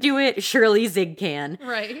couldn't do it, surely Zig can.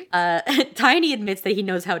 Right. Tiny admits that he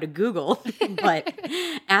knows how to Google, but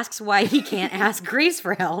asks why he can't ask Grace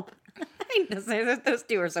for help. Those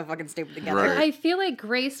two are so fucking stupid together. Right. I feel like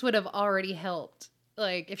Grace would have already helped.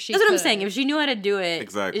 Like, if she That's what I'm could. saying. If she knew how to do it,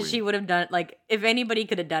 Exactly. she would have done it. Like, if anybody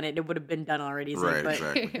could have done it, it would have been done already. Zig, Right, but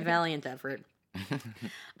exactly. valiant effort.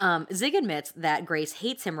 Zig admits that Grace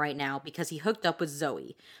hates him right now because he hooked up with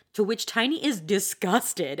Zoe, to which Tiny is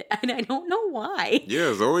disgusted, and I don't know why.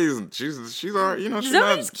 Yeah, Zoe's she's all right. You know, she's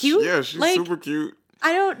Zoe's not cute, Yeah, she's like, super cute.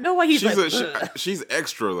 I don't know why he's She's like, "Ugh." she's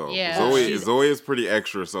extra though. Yeah. Zoe is pretty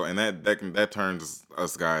extra. So and that turns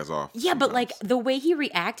us guys off. Yeah, but like sometimes. the way he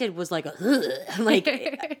reacted was like, "Ugh."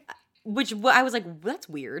 Like, which I was like, that's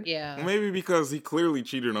weird. Yeah. Maybe because he clearly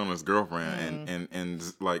cheated on his girlfriend,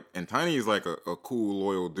 and Tiny is like a cool,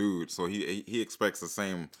 loyal dude, so he expects the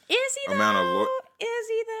same. Is he though? Amount of Is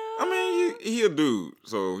he though? I mean, he a dude,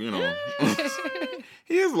 so you know,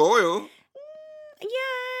 he is loyal. Yeah,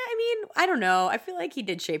 I mean, I don't know. I feel like he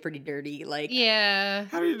did Shay pretty dirty. Like, Yeah.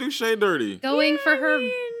 How do you do Shay dirty? Going for her,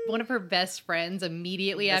 mean- one of her best friends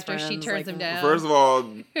immediately Best after she friends, turns like, him down. First of all,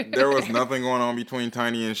 there was nothing going on between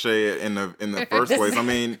Tiny and Shay in the first place. I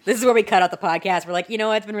mean, this is where we cut out the podcast. We're like, you know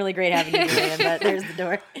what? It's been really great having you here, but there's the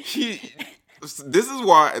door. this is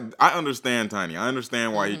why I understand Tiny. I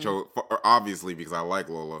understand why he chose, obviously because I like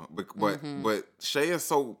Lola, but Shay is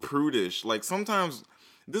so prudish. Like sometimes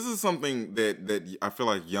this is something that I feel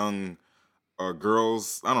like young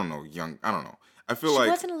girls. I don't know. I feel She like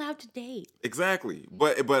wasn't allowed to date. exactly,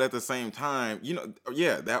 but at the same time, you know,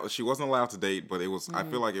 yeah, she wasn't allowed to date, but it was. I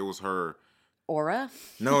feel like it was her. Aura?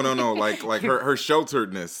 No, like her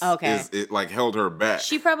shelteredness. Okay. It like held her back.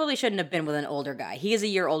 She probably shouldn't have been with an older guy. He is a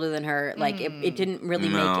year older than her. Like, it didn't really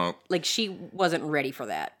make No. it. Like, she wasn't ready for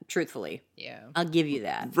that, truthfully. Yeah. I'll give you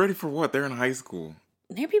that. Ready for what? They're in high school.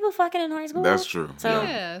 There are people fucking in high school? That's true. So,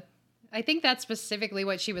 Yeah. I think that's specifically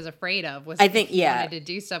what she was afraid of. Was I think, if he yeah. wanted to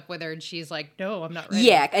do stuff with her, and she's like, "No, I'm not ready."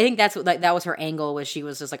 yeah, I think that's what, like, that was her angle, was she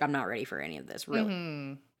was just like, I'm not ready for any of this, really.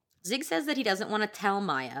 Mhm. Zig says that he doesn't want to tell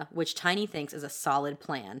Maya, which Tiny thinks is a solid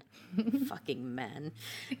plan. Fucking men.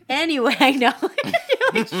 Anyway, I know.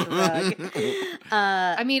 Shrug.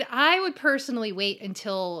 I mean, I would personally wait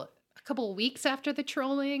until a couple of weeks after the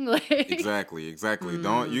trolling. Like, Exactly.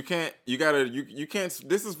 You can't.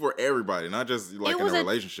 This is for everybody, not just like It in was a a-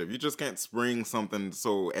 relationship. You just can't spring something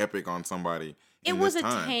so epic on somebody. It in was this a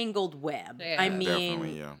time. tangled web. Yeah. I Definitely,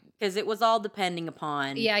 mean, yeah. because it was all depending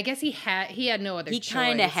upon. yeah, I guess he had no other. He choice.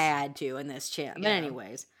 kind of had to in this chat. But Yeah.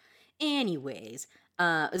 anyways,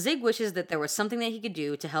 Zig wishes that there was something that he could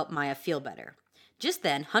do to help Maya feel better. Just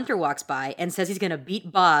then, Hunter walks by and says he's gonna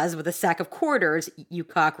beat Boz with a sack of quarters, you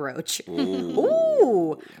cockroach.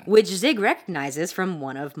 Ooh, which Zig recognizes from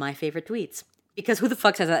one of my favorite tweets. Because who the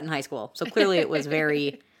fuck says that in high school? So clearly it was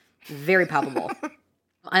very, very palpable.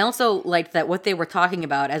 I also liked that what they were talking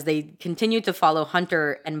about as they continued to follow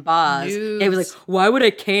Hunter and Boz. They was like, Noobs. why would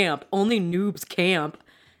I camp? Only noobs camp.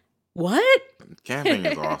 What? Camping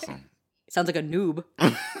is awesome. Sounds like a noob.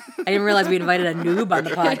 I didn't realize we invited a noob on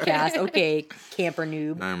the podcast. Okay, camper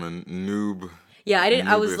noob. I'm a noob. Yeah, I didn't.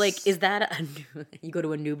 I was Noobist. like, is that a you go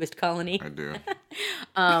to a noobist colony? I do.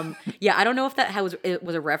 Yeah, I don't know if it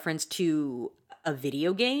was a reference to a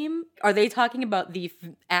video game. Are they talking about the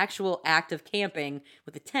actual act of camping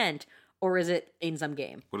with a tent, or is it in some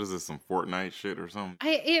game? What is this? Some Fortnite shit or something?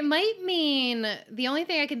 It might mean the only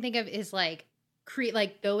thing I can think of is like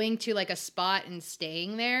going to like a spot and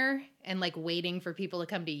staying there and like waiting for people to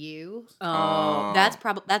come to you. Oh, that's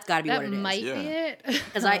got to be That what it is. might Yeah. be it.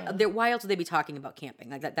 Because why else would they be talking about camping?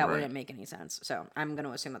 Like that Right. wouldn't make any sense. So I'm going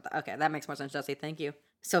to assume that. Okay, that makes more sense, Jesse. Thank you.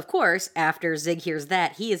 So of course, after Zig hears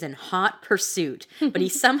that, he is in hot pursuit, but he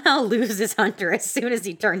somehow loses Hunter as soon as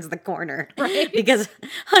he turns the corner. Right. Because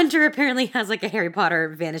Hunter apparently has like a Harry Potter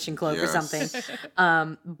vanishing cloak or Yes.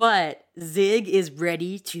 something. But Zig is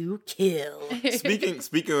ready to kill.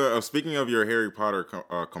 Speaking of your Harry Potter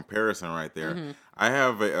comparison right there, I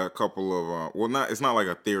have a couple of it's not like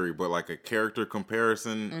a theory, but like a character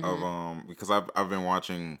comparison of because I've been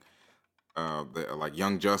watching like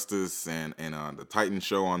Young Justice and the Titan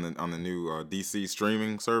show on the new DC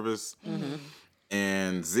streaming service,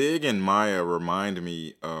 and Zig and Maya remind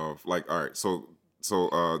me of like, all right, so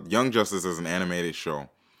Young Justice is an animated show,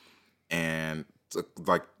 and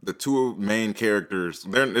like the two main characters,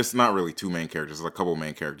 it's not really two main characters, it's a couple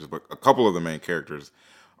main characters, but a couple of the main characters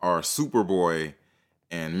are Superboy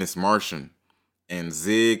and Miss Martian. and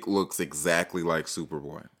Zig looks exactly like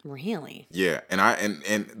Superboy. Really? Yeah,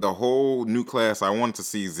 and the whole new class, I wanted to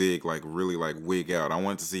see Zig like really like wig out. I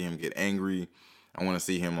wanted to see him get angry. I want to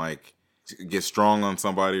see him like get strong on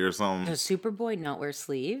somebody or something. Does Superboy not wear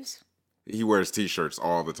sleeves? He wears t-shirts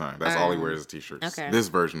all the time. That's all he wears is t-shirts. Okay. This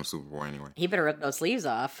version of Superboy anyway. He better rip those sleeves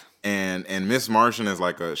off. And Miss Martian is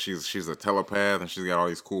like she's a telepath and she's got all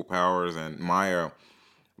these cool powers. And Maya,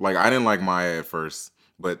 like I didn't like Maya at first,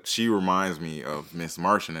 but she reminds me of Miss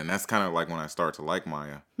Martian, and that's kind of like when I start to like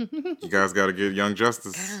Maya. You guys got to get Young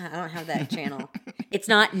Justice. I don't have that channel. It's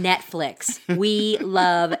not Netflix. We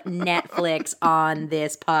love Netflix on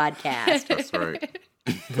this podcast. That's right.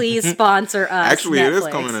 Please sponsor us. Actually, Netflix. it is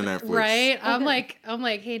coming to Netflix. Right? I'm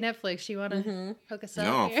like, hey Netflix, you want to hook us up?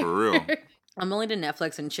 No, here? for real. I'm only to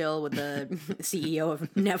Netflix and chill with the CEO of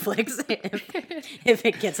Netflix if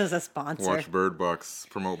it gets us a sponsor. Watch Bird Box.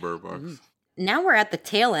 Promote Bird Box. Now we're at the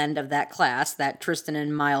tail end of that class that Tristan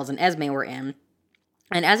and Miles and Esme were in.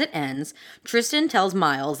 And as it ends, Tristan tells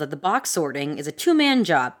Miles that the box sorting is a 2-man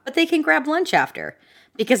job, but they can grab lunch after.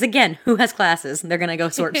 Because again, who has classes? They're going to go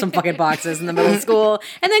sort some fucking boxes in the middle of school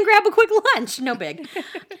and then grab a quick lunch. No big.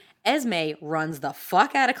 Esme runs the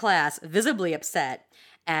fuck out of class, visibly upset,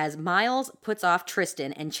 as Miles puts off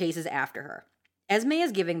Tristan and chases after her. Esme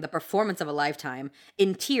is giving the performance of a lifetime,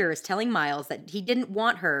 in tears telling Miles that he didn't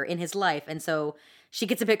want her in his life, and so she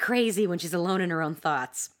gets a bit crazy when she's alone in her own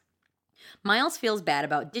thoughts. Miles feels bad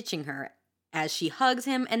about ditching her as she hugs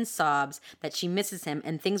him and sobs that she misses him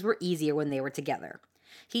and things were easier when they were together.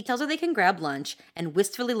 He tells her they can grab lunch and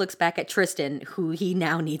wistfully looks back at Tristan, who he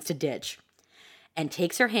now needs to ditch, and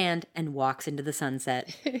takes her hand and walks into the sunset.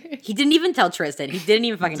 He didn't even tell Tristan. He didn't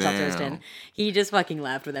even fucking tell Tristan. He just fucking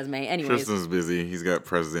left with Esme. Anyways. Tristan's busy. He's got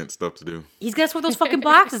president stuff to do. He's got to sort those fucking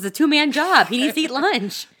boxes. It's a 2-man job. He needs to eat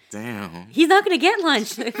lunch. Damn. He's not going to get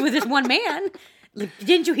lunch with this one man. Like,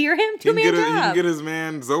 didn't you hear him? He can 2-man job. he can get his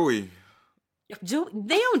man Zoe.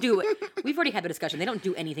 They don't do it. We've already had the discussion. They don't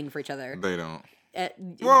do anything for each other. They don't.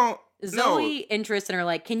 Well, no. Zoe and Tristan are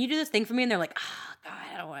like, can you do this thing for me? And they're like, oh, God,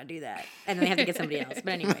 I don't want to do that. And then they have to get somebody else.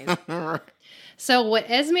 But anyways. So what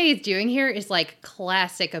Esme is doing here is like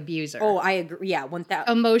classic abuser. Oh, I agree. Yeah,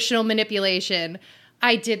 1,000. Emotional manipulation.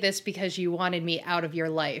 I did this because you wanted me out of your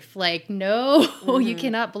life. Like, no, you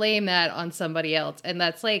cannot blame that on somebody else. And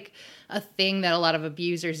that's like a thing that a lot of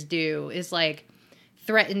abusers do is like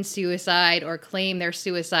threaten suicide or claim they're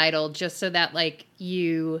suicidal just so that like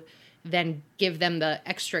you then give them the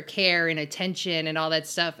extra care and attention and all that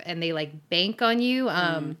stuff. And they like bank on you,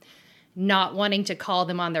 not wanting to call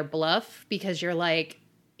them on their bluff because you're like,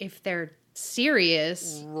 if they're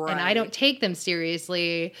serious and I don't take them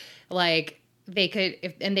seriously, like they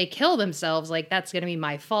could, and they kill themselves, like that's going to be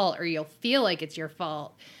my fault or you'll feel like it's your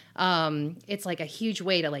fault. It's like a huge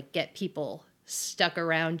way to like get people stuck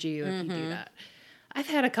around you if you do that. I've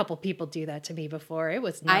had a couple people do that to me before. It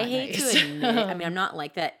was not I hate nice. to admit, I mean, I'm not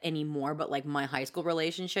like that anymore, but like my high school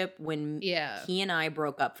relationship, when he and I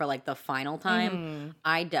broke up for like the final time,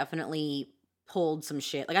 I definitely pulled some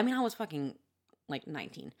shit. Like, I mean, I was fucking like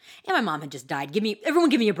 19 and my mom had just died. Everyone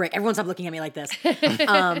give me a break. Everyone stop looking at me like this.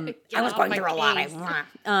 I was going through a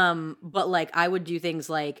lot. But like I would do things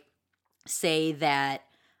like say that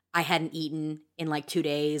I hadn't eaten in like 2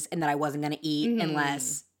 days and that I wasn't going to eat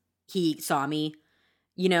unless he saw me.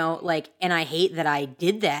 You know, like, and I hate that I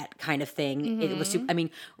did that kind of thing. It was, I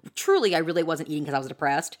mean, truly, I really wasn't eating because I was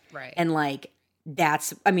depressed. Right. And like,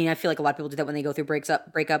 that's, I mean, I feel like a lot of people do that when they go through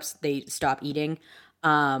breakups, they stop eating.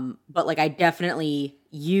 But like, I definitely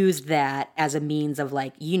used that as a means of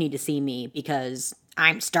like, you need to see me because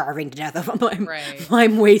I'm starving to death.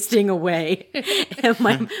 I'm wasting away.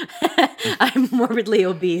 I'm morbidly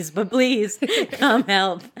obese, but please come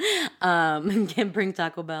help. Can bring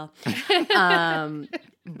Taco Bell.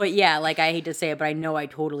 But yeah, like I hate to say it, but I know I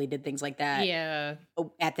totally did things like that. Yeah.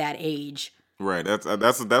 At that age. Right. That's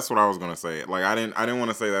what I was gonna say. Like I didn't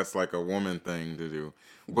want to say that's like a woman thing to do,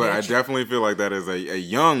 but I definitely feel like that is a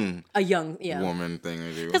young woman thing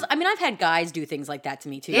to do. Because I mean, I've had guys do things like that to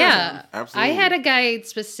me too. Yeah, absolutely. I had a guy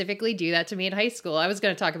specifically do that to me in high school. I was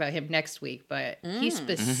going to talk about him next week, but he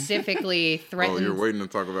specifically threatened. Oh, you're waiting to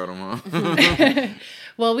talk about him, huh?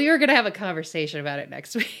 Well, we were going to have a conversation about it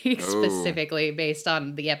next week, specifically based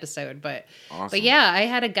on the episode. But yeah, I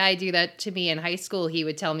had a guy do that to me in high school. He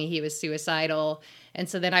would tell me he was suicidal, and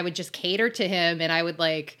so then I would just cater to him, and I would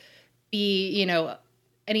like be, you know,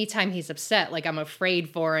 anytime he's upset, like I'm afraid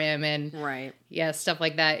for him, and yeah, stuff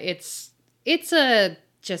like that. It's a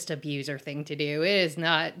just abuser thing to do. It is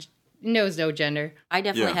not, knows no gender. I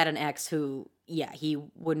definitely had an ex who,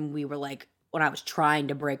 when we were like when I was trying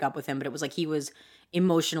to break up with him, but it was like he was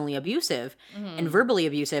emotionally abusive and verbally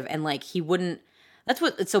abusive, and like he wouldn't. That's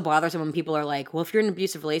what it's so bothersome when people are like, well, if you're in an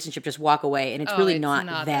abusive relationship, just walk away, and it's really it's not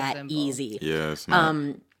not that simple. easy. Yeah, it's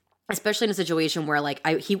not. Especially in a situation where like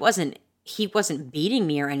he wasn't beating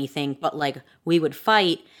me or anything, but like we would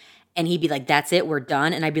fight, and he'd be like, "That's it, we're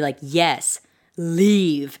done," and I'd be like, "Yes."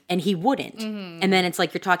 Leave, and he wouldn't. And then it's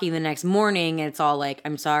like you're talking the next morning and it's all like,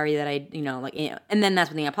 I'm sorry that I, and then that's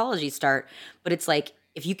when the apologies start. But it's like,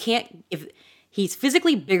 if he's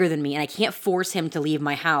physically bigger than me and I can't force him to leave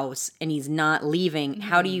my house and he's not leaving,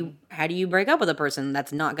 how do you break up with a person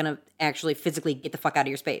that's not gonna actually physically get the fuck out of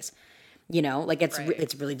your space? Like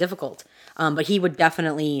it's really difficult. But he would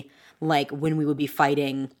definitely, like, when we would be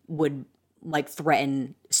fighting, would like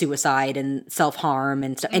threaten suicide and self-harm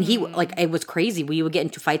and stuff. And he, like, it was crazy. We would get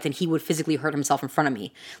into fights and he would physically hurt himself in front of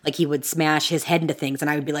me. Like he would smash his head into things and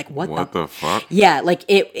I would be like, what the fuck? Yeah, like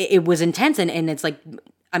it was intense. And it's like,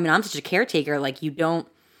 I mean, I'm such a caretaker. Like you don't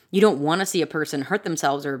want to see a person hurt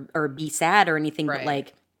themselves or be sad or anything. Right. But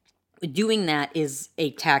like doing that is a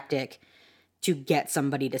tactic to get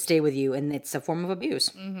somebody to stay with you. And it's a form of abuse.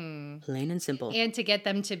 Plain and simple. And to get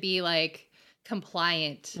them to be like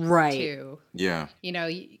compliant, Right. too. Yeah.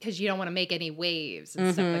 Because you don't want to make any waves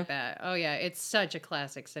and stuff like that. Oh yeah, it's such a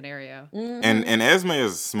classic scenario. And Esme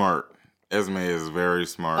is smart. Esme is very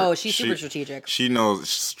smart. Oh, she's super strategic. She knows,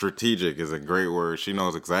 strategic is a great word. She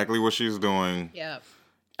knows exactly what she's doing. Yeah.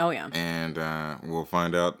 Oh yeah. And we'll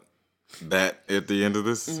find out that at the end of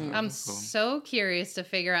this. I'm so curious to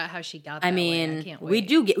figure out how she got that I way. mean, I can't wait. we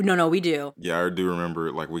do get we do. Yeah, I do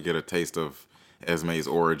remember, like, we get a taste of Esme's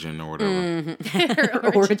origin or whatever.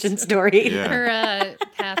 Her origin story. Yeah. Her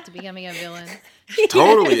path to becoming a villain.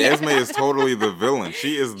 Totally. Esme is totally the villain.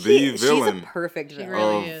 She is the villain She's a perfect villain.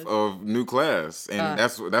 really is. of New Class. And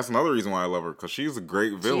that's another reason why I love her, because she's a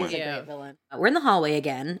great villain. She's a Yeah. great villain. We're in the hallway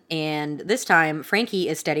again, and this time Frankie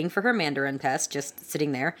is studying for her Mandarin test, just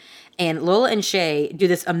sitting there. And Lola and Shay do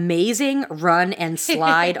this amazing run and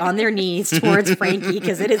slide on their knees towards Frankie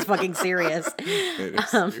because it is fucking serious. It is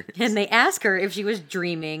serious. And they ask her if she was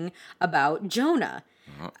dreaming about Jonah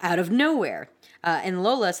out of nowhere. And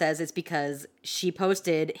Lola says it's because she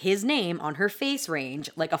posted his name on her face range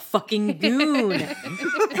like a fucking goon.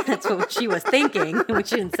 That's what she was thinking. We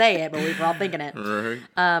shouldn't say it, but we were all thinking it.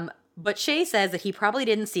 Right. But Shay says that he probably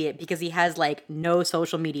didn't see it because he has, like, no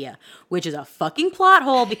social media, which is a fucking plot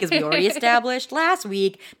hole because we already established last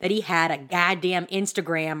week that he had a goddamn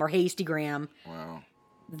Instagram or Hastygram. Wow.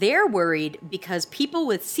 They're worried because people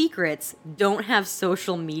with secrets don't have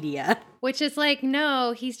social media. Which is like,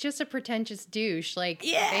 no, he's just a pretentious douche. Like,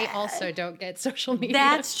 they also don't get social media.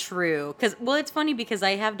 That's true. Well, it's funny because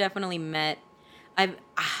I have definitely met...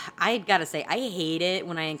 I gotta say, I hate it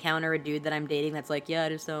when I encounter a dude that I'm dating that's like, yeah, I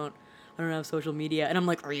don't have social media. And I'm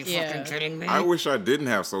like, are you fucking kidding me? I wish I didn't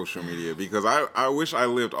have social media because I wish I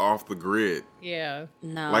lived off the grid. Yeah.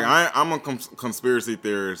 No. Like I'm a conspiracy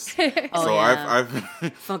theorist, so yeah.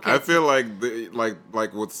 I feel like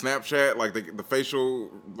like with Snapchat, like the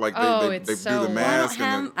facial, like they it's do so the mask.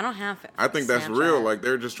 I don't have I think that's Snapchat. real. Like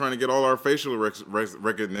they're just trying to get all our facial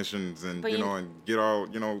recognitions and But and get all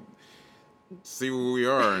see who we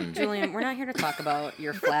are. And Julian, we're not here to talk about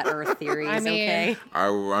your flat Earth theories, I mean, okay?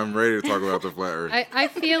 I'm ready to talk about the flat Earth. I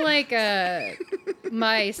feel like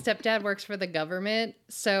my stepdad works for the government,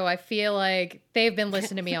 so I feel like they've been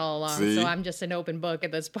listening to me all along. See? So I'm just an open book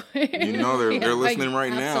at this point. You know they're listening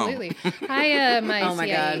right now. Absolutely. Hi, my Oh my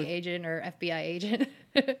CIA God. agent or FBI agent.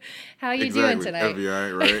 How you Exactly. doing tonight?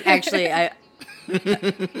 FBI, right? Actually,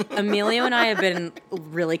 Emilio and I have been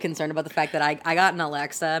really concerned about the fact that I got an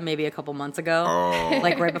Alexa maybe a couple months ago,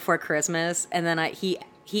 like right before Christmas, and then he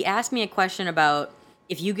asked me a question about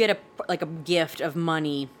if you get a gift of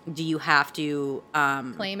money, do you have to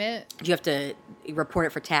Claim it. do you have to report it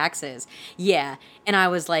for taxes? Yeah. And I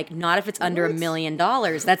was like, not if it's under $1 million.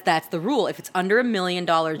 That's the rule. If it's under $1 million, you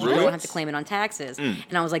don't have to claim it on taxes.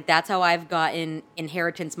 And I was like, that's how I've gotten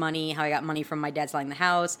inheritance money, how I got money from my dad selling the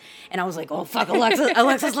house. And I was like, oh fuck,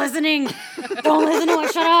 Alexa's listening. Don't listen to her.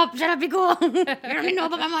 Shut up, be cool. You don't even know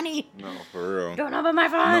about my money. No, for real. You don't know about my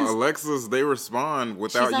funds. No, Alexas, they respond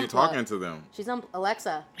without She's you unplugged. talking to them. She's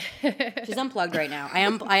Alexa. She's unplugged right now.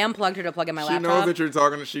 I unplugged her to plug in my She laptop. knows that you're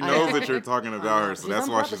talking. She knows that you're talking about her, so She's that's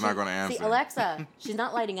why unplugged, she's but not going to answer. See, Alexa, she's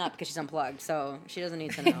not lighting up because she's unplugged, so she doesn't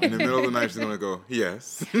need to know. In the middle of the night, she's going to go,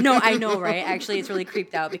 yes. No, I know, right? Actually, it's really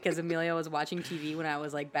creeped out because Emilio was watching TV when I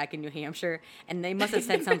was like back in New Hampshire, and they must have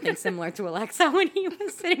said something similar to Alexa when he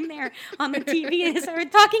was sitting there on the TV and he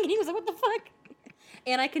started talking, and he was like, "What the fuck?"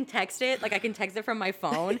 And I can text it. Like, I can text it from my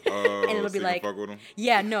phone. Oh, and it'll so be you like, fuck with him?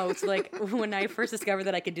 yeah, no, it's like when I first discovered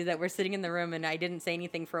that I could do that, we're sitting in the room and I didn't say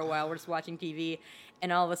anything for a while. We're just watching TV.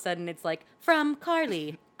 And all of a sudden it's like, from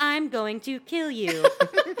Carly, I'm going to kill you.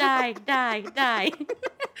 Die, die, die.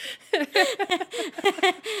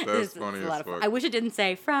 That's funny a as lot of fun. fuck. I wish it didn't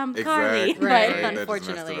say from Carly, Exactly. but Right. That just messed it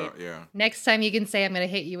unfortunately. up, yeah. Next time you can say, I'm going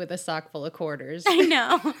to hit you with a sock full of quarters. I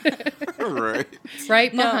know. Right.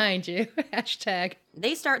 Right No. behind you. Hashtag.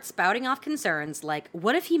 They start spouting off concerns like,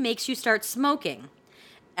 what if he makes you start smoking?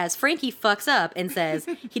 As Frankie fucks up and says,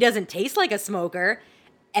 he doesn't taste like a smoker.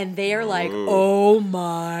 And they're like, Whoa. oh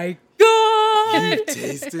my God. You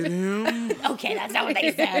tasted him? Okay, that's not what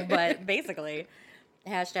they said, but basically,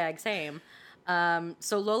 hashtag same.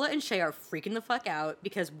 So Lola and Shay are freaking the fuck out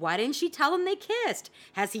because why didn't she tell him they kissed?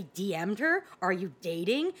 Has he DM'd her? Are you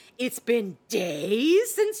dating? It's been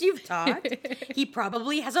days since you've talked. He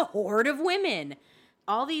probably has a horde of women.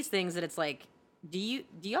 All these things that it's like, do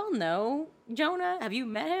y'all know Jonah? Have you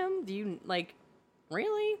met him? Do you like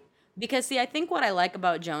really? Because see, I think what I like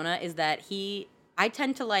about Jonah is that I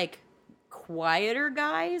tend to like quieter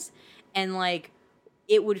guys, and like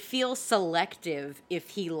it would feel selective if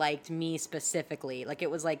he liked me specifically. Like it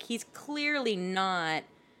was like he's clearly not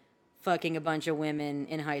fucking a bunch of women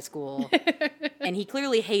in high school and he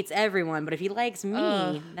clearly hates everyone, but if he likes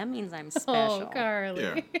me, that means I'm special. Oh, Carly.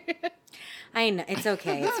 Yeah. I know, it's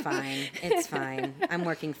okay, it's fine. It's fine. I'm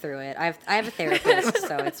working through it. I have a therapist,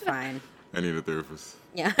 so it's fine. I need a therapist.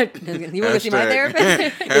 Yeah. You want to go see my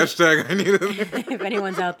therapist? Hashtag I need a therapist. If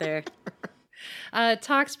anyone's out there.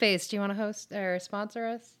 Talkspace, do you want to host or sponsor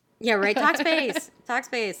us? Yeah, right. Talkspace.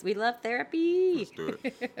 Talkspace. We love therapy. Let's do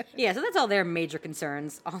it. Yeah, so that's all their major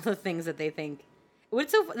concerns. All the things that they think.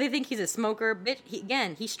 They think he's a smoker.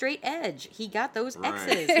 Bitch, he's straight edge. He got those Right.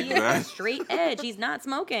 X's. He is Exactly. straight edge. He's not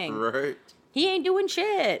smoking. Right? He ain't doing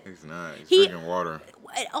shit. He's not. He's He- drinking water.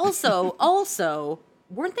 Also,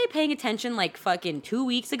 weren't they paying attention like fucking 2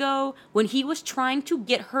 weeks ago when he was trying to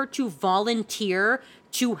get her to volunteer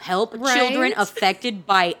to help Right? children affected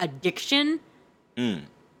by addiction?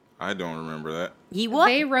 I don't remember that. He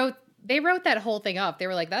was. They wrote that whole thing off. They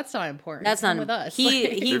were like, "That's not important. That's Come not with us." He Like-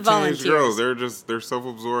 They're teenage volunteers. girls. They're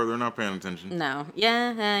self-absorbed. They're not paying attention. No.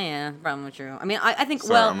 Yeah. Probably true. I mean, I think,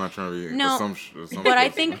 Sorry, well, I'm not trying to be no, assumption. but I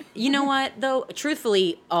think, you know what, though?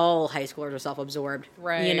 Truthfully, all high schoolers are self-absorbed. You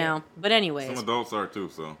Right. know? But anyways, some adults are too.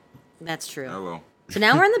 So that's true. hello. So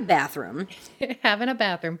now we're in the bathroom. having a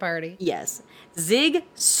bathroom party. Yes. Zig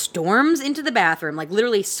storms into the bathroom, like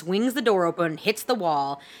literally swings the door open, hits the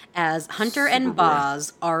wall, as Hunter and Superboy.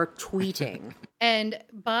 Boz are tweeting. And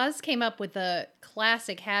Boz came up with the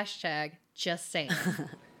classic hashtag, just saying.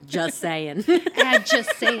 Just saying. Add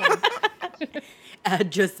just saying.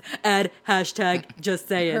 add hashtag just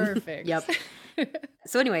saying. Perfect. Yep.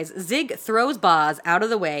 So anyways, Zig throws Boz out of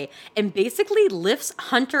the way and basically lifts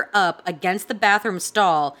Hunter up against the bathroom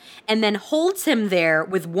stall and then holds him there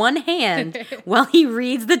with one hand while he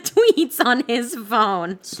reads the tweets on his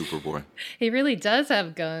phone. Superboy. He really does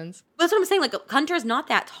have guns. That's what I'm saying. Like, Hunter's not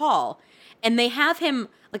that tall. And they have him,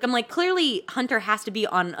 like, I'm like, clearly Hunter has to be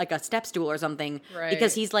on, like, a step stool or something. Right.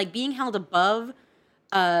 Because he's, like, being held above.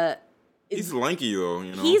 He's lanky though.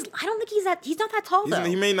 You know. I don't think he's not that tall, though.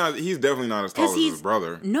 He's definitely not as tall as his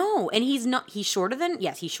brother. No, and he's shorter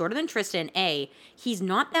than Tristan, He's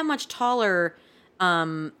not that much taller,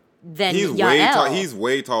 than He's Yael. He's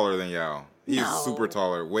way taller than Yao. He's No. super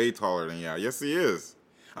taller, way taller than Yao. Yes, he is.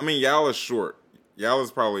 I mean, Yao is short. Yao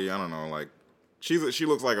is probably, I don't know, like she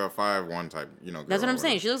looks like a 5'1" type, you know. Girl That's what I'm or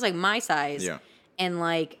saying. whatever. She looks like my size. Yeah. And,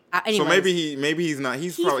 like, anyways, So maybe he's not.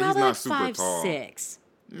 He's probably like not super tall. 5'6".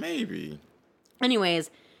 Maybe. Anyways,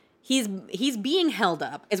 he's being held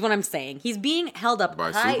up, is what I'm saying. He's being held up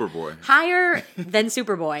By Superboy. higher than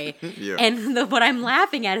Superboy. Yeah. And what I'm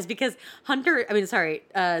laughing at is because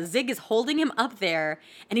Zig is holding him up there,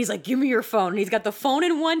 and he's like, "Give me your phone." And he's got the phone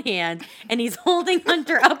in one hand, and he's holding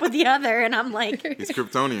Hunter up with the other, and I'm like, He's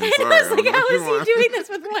Kryptonian. and Sorry. I was like, I'm how not is sure he doing this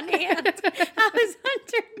with one hand? How is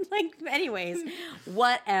Hunter, like, anyways,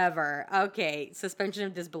 whatever. Okay, suspension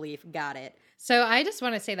of disbelief, got it. So I just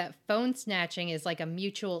want to say that phone snatching is like a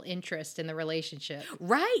mutual interest in the relationship.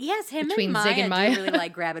 Right, yes, him Between and Zig Maya, and Maya. do really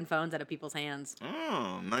like grabbing phones out of people's hands.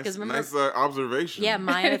 Oh, nice, 'Cause remember- nice observation. Yeah,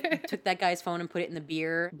 Maya took that guy's phone and put it in the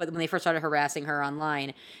beer, but when they first started harassing her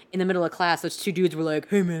online, in the middle of class, those two dudes were like,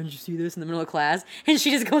 "Hey man, did you see this?" in the middle of class, and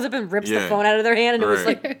she just goes up and rips the Yeah. phone out of their hand, and it was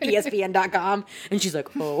Right. like ESPN.com, and she's like,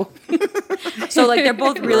 "Oh." So like they're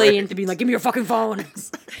both really Right. into being like, "Give me your fucking phone."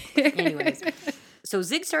 Anyways. So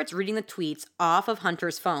Zig starts reading the tweets off of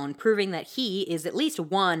Hunter's phone, proving that he is at least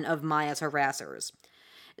one of Maya's harassers.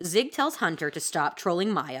 Zig tells Hunter to stop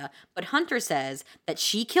trolling Maya, but Hunter says that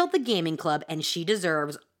she killed the gaming club and she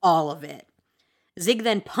deserves all of it. Zig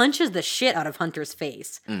then punches the shit out of Hunter's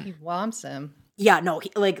face. He whomps him. Yeah, no,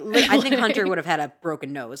 I think Hunter would have had a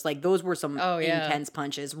broken nose. Like, those were some intense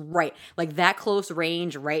punches. Right. Like, that close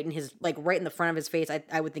range, right in the front of his face,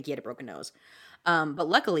 I would think he had a broken nose. But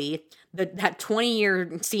luckily, that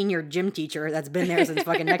 20-year senior gym teacher that's been there since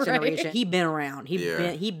fucking Next Generation, he been around.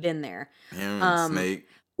 He been there. Him and Snake.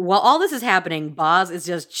 While all this is happening, Boz is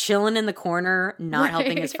just chilling in the corner, not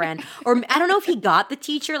helping his friend. Or I don't know if he got the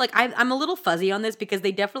teacher. Like, I'm a little fuzzy on this because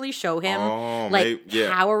they definitely show him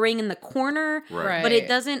cowering in the corner. Right. But it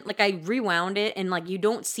doesn't, like, I rewound it and, like, you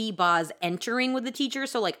don't see Boz entering with the teacher.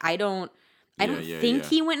 So, like, I don't think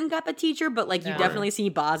he went and got the teacher, but like you definitely see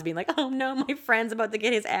Boz being like, "Oh no, my friend's about to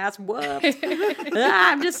get his ass whooped."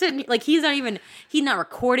 I'm just sitting like he's not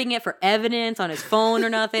recording it for evidence on his phone or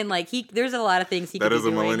nothing. Like there's a lot of things he could be doing. That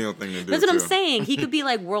is a millennial thing to do. That's what I'm saying. He could be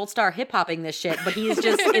like world star hip hopping this shit, but he's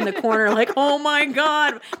just in the corner like, "Oh my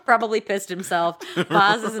god," probably pissed himself.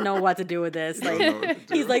 Boz doesn't know what to do with this.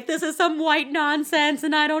 Like he's like, "This is some white nonsense,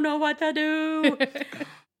 and I don't know what to do."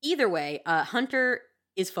 Either way, Hunter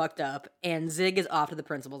is fucked up and Zig is off to the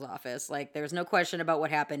principal's office. Like there's no question about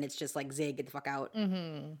what happened. It's just like, Zig, get the fuck out.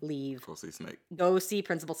 Leave. Go see Snake. Go see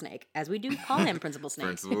Principal Snake, as we do call him Principal Snake.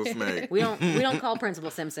 Principal Snake. We don't call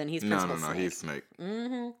Principal Simpson. He's Principal Snake. No, he's Snake.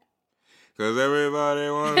 Cause everybody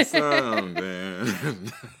wants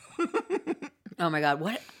something. Oh my god,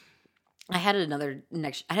 what? I had a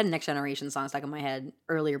Next Generation song stuck in my head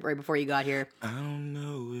earlier, right before you got here. I don't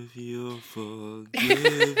know if you'll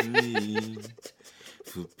forgive me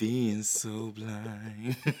for being so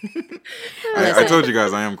blind. I told you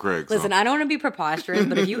guys I am Craig. So. Listen, I don't want to be preposterous,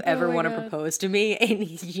 but if you ever want to propose to me, and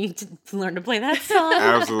you need to learn to play that song.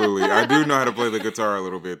 Absolutely. I do know how to play the guitar a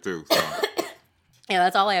little bit too. So. Yeah,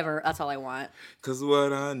 that's all I want. Cause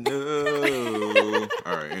what I know.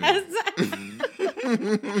 All right. Anyway.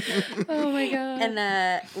 Oh my god. And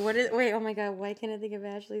oh my god, why can't I think of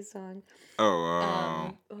Ashley's song?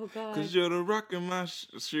 Oh god. Cause you're the rock in my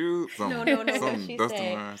shoe. No. Some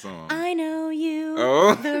Dustin Ryan song. I know you.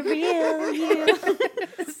 Oh. The real you.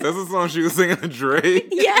 That's the song she was singing to Drake.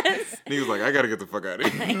 Yes. And he was like, I gotta get the fuck out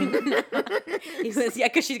of here. He was, yeah,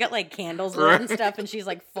 because she's got like candles lit and stuff, and she's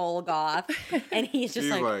like full goth, and he's just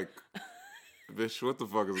like, bitch, what the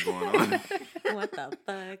fuck is going on? What the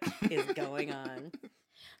fuck is going on?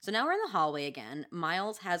 So now we're in the hallway again.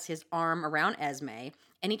 Miles has his arm around Esme,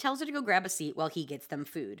 and he tells her to go grab a seat while he gets them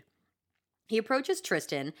food. He approaches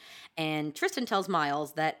Tristan, and Tristan tells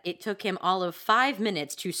Miles that it took him all of 5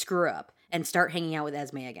 minutes to screw up and start hanging out with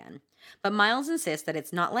Esme again. But Miles insists that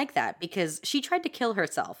it's not like that because she tried to kill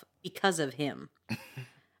herself because of him.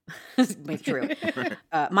 It's true.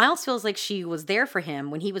 Miles feels like she was there for him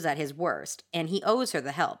when he was at his worst, and he owes her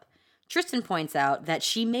the help. Tristan points out that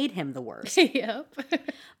she made him the worst. Yep.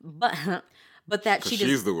 But that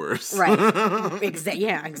she's the worst. Right.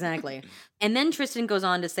 Yeah, exactly. And then Tristan goes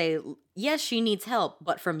on to say, yes, she needs help,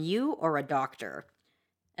 but from you or a doctor.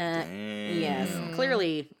 Yes,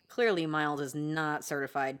 clearly Miles is not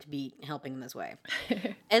certified to be helping in this way.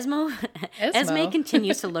 Esme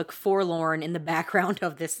continues to look forlorn in the background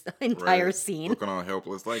of this entire scene. Looking all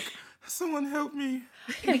helpless, like, someone help me.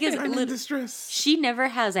 Because I'm in distress. She never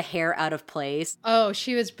has a hair out of place. Oh,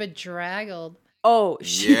 she was bedraggled. Oh,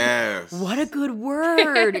 yes. What a good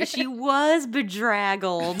word. She was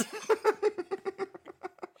bedraggled.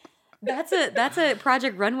 That's a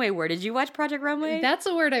Project Runway word. Did you watch Project Runway? That's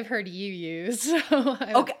a word I've heard you use. So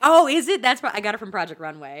okay. Oh, is it? I got it from Project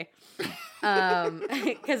Runway.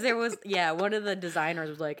 Because there was, one of the designers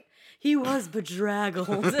was like, he was bedraggled.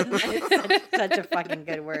 It's such a fucking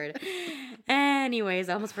good word. Anyways,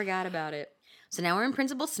 I almost forgot about it. So now we're in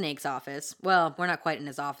Principal Snake's office. Well, we're not quite in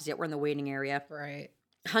his office yet. We're in the waiting area. Right.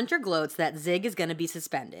 Hunter gloats that Zig is going to be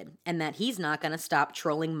suspended and that he's not going to stop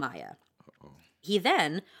trolling Maya. He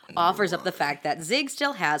then offers up the fact that Zig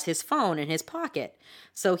still has his phone in his pocket.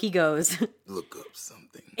 So he goes, look up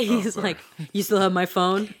something. He's like, you still have my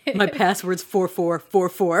phone? My password's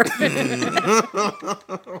 4444.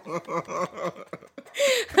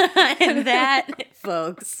 And that,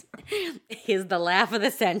 folks, is the laugh of the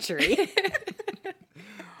century.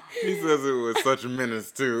 He says it with such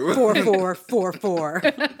menace, too. 4444.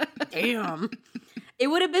 Damn. It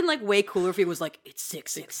would have been like way cooler if he was like, it's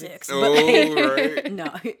 666. Oh, right.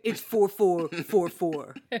 No, it's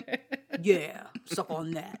 4444. Yeah, suck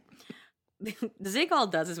on that. Zig all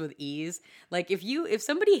does this with ease. Like if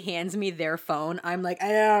somebody hands me their phone, I'm like,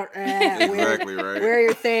 I don't. Exactly right. Where are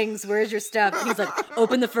your things? Where's your stuff? And he's like,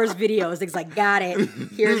 open the first video. Zig's like, got it.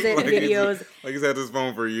 Here's it. Like videos. Like he's had this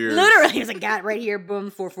phone for years. Literally, he's like, got it right here,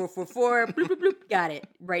 boom, 4444, bloop, bloop, bloop, got it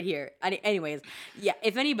right here. Anyways, yeah,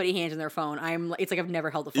 if anybody hands in their phone, it's like I've never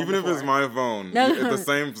held a phone Even before. if it's my phone, No. it's the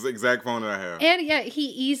same exact phone that I have. And yeah, he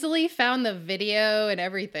easily found the video and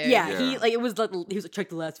everything. Yeah, Yeah. he was like check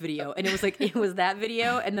the last video, and it was like it was that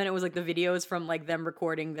video, and then it was like the videos from like them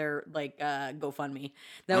recording their like GoFundMe.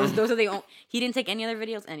 Those are the only. He didn't take any other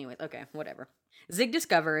videos, anyways. Okay, whatever. Zig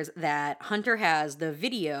discovers that Hunter has the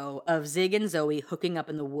video of Zig and Zoe hooking up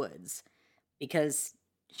in the woods because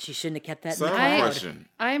she shouldn't have kept that So in I the have a cloud. question.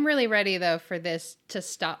 I'm really ready though for this to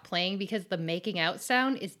stop playing because the making out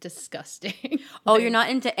sound is disgusting. Oh, you're not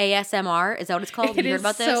into ASMR? Is that what it's called? It You heard is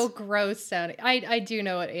about this? so gross sounding. I do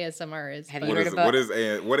know what ASMR is. Have but- you heard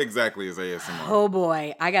about- What exactly is ASMR? Oh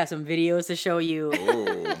boy, I got some videos to show you.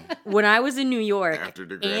 Oh, When I was in New York, after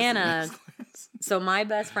Degrassi Anna, next class. so my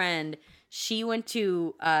best friend, she went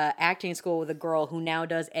to acting school with a girl who now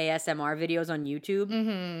does ASMR videos on YouTube,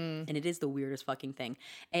 and it is the weirdest fucking thing.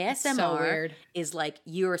 ASMR so weird. is like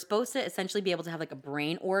you're supposed to essentially be able to have like a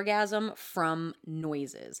brain orgasm from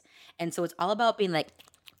noises, and so it's all about being like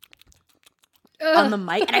on the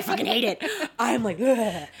mic, and I fucking hate it. I'm like,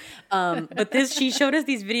 ugh. But she showed us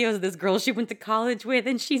these videos of this girl she went to college with,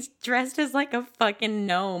 and she's dressed as like a fucking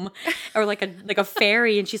gnome or like a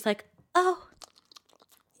fairy, and she's like, oh.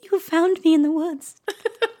 You found me in the woods.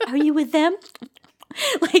 Are you with them?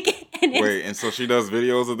 Like, and it's, Wait, and so she does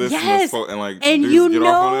videos of this, yes, and like, and dudes you get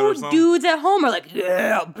off on it or know, something? dudes at home are like,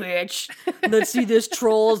 yeah, bitch, let's see this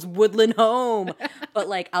troll's woodland home. But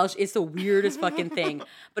like, it's the weirdest fucking thing.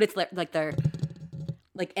 But it's like they're.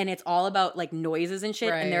 Like, and it's all about like noises and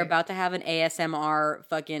shit, and they're Right. about to have an ASMR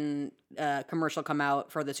fucking commercial come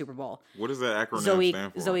out for the Super Bowl. What does that acronym Zoe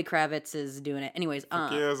stand for? Kravitz is doing it. Anyways,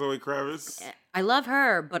 Yeah, Zoe Kravitz. I love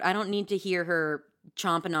her, but I don't need to hear her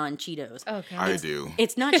chomping on Cheetos. Oh, God. I do.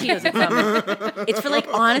 It's not Cheetos. It's for like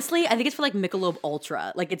honestly, I think it's for like Michelob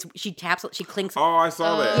Ultra. Like she clinks. Oh, I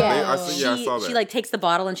saw that. yeah, I saw that. She like takes the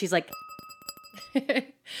bottle and she's like,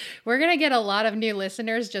 We're gonna get a lot of new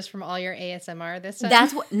listeners just from all your ASMR this time.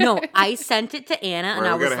 that's what. No, I sent it to Anna and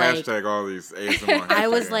Right, I we was gotta like, hashtag all these ASMR. I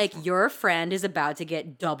was hashtags. like, your friend is about to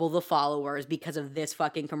get double the followers because of this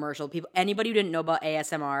fucking commercial. Anybody who didn't know about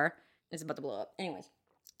ASMR is about to blow up. Anyways,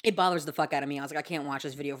 it bothers the fuck out of me. I was like, I can't watch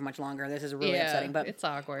this video for much longer. This is really upsetting. But it's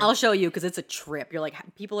awkward. I'll show you because it's a trip. You're like,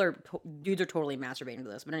 dudes are totally masturbating to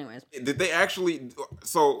this. But anyways, Did they actually?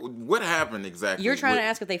 So what happened exactly? you're trying to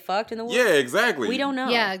ask if they fucked in the woods? Yeah, exactly. We don't know.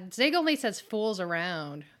 Yeah, Zig only says fools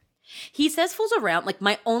around. He says fools around. Like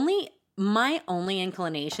my only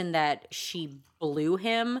inclination that she blew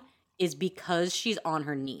him is because she's on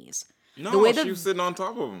her knees. No, the way she was sitting on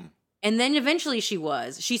top of him. And then eventually she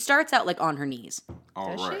was. She starts out like on her knees.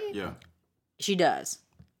 All Does right. she? Yeah. She does.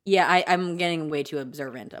 Yeah, I'm getting way too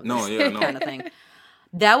observant of No, this yeah, no. kind of thing.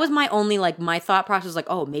 That was my only my thought process was like,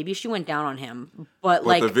 oh, maybe she went down on him. But But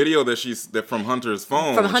like the video that from Hunter's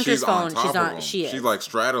phone, From Hunter's she's on phone, top she's of on- him. she is. She's like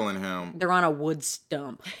straddling him, they're on a wood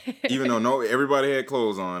stump. even though everybody had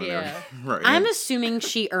clothes on. Yeah. And everything. Right. I'm assuming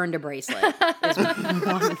she earned a bracelet.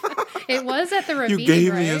 It was at the ravine, you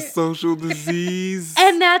gave right? me a social disease.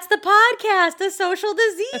 And that's the podcast, The Social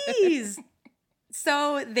Disease.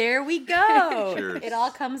 So there we go. Cheers. It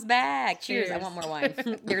all comes back. Cheers. I Cheers. want more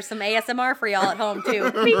wine. There's some ASMR for y'all at home, too.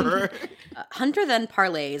 Right. Hunter then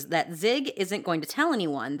parlays that Zig isn't going to tell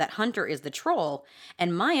anyone that Hunter is the troll,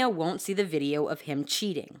 and Maya won't see the video of him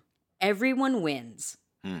cheating. Everyone wins,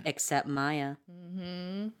 except Maya.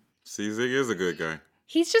 See, Zig is a good guy.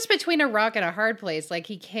 He's just between a rock and a hard place. Like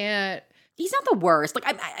he can't. He's not the worst. Like,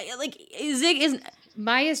 like Zig isn't.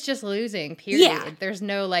 Maya's just losing. Period. Yeah. There's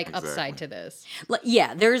no like Exactly. upside to this. Like,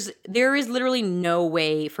 yeah, there is literally no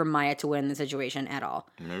way for Maya to win the situation at all.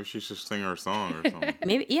 Maybe she should sing her song or something.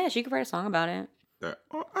 Maybe, yeah, she could write a song about it. That,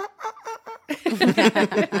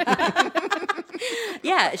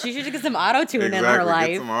 Yeah, she should get some auto tune exactly. in her Get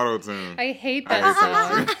life. some auto tune. I hate I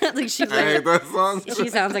that hate song. Like she, I hate that song. she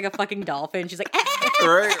sounds like a fucking dolphin. She's like,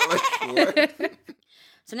 Right? Like, what?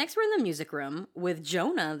 So next we're in the music room with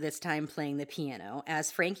Jonah this time playing the piano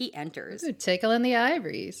as Frankie enters. Ooh, tickling the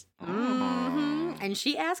ivories. And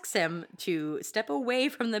she asks him to step away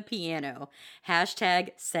from the piano.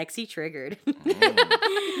 Hashtag sexy triggered.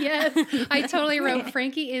 Yes, I totally wrote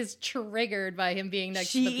Frankie is triggered by him being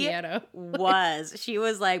next to the piano. She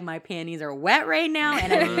was like, my panties are wet right now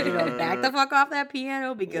and I need to go back the fuck off that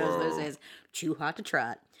piano because Whoa. this is too hot to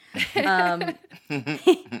trot.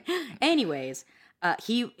 Anyways,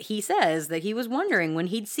 he says that he was wondering when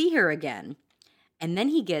he'd see her again. And then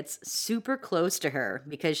he gets super close to her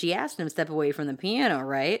because she asked him to step away from the piano,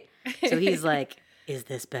 right? So he's like, is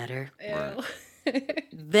this better? Ew.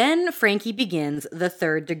 Then Frankie begins the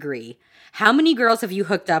third degree. How many girls have you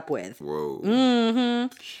hooked up with? Whoa.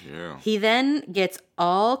 Mm-hmm. Yeah. He then gets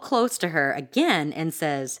all close to her again and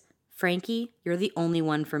says, Frankie, you're the only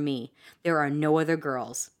one for me. There are no other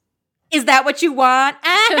girls. Is that what you want?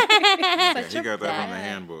 Yeah, he got that from the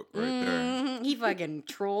handbook right there. Mhm. He fucking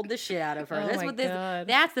trolled the shit out of her. Oh That's my what this. God.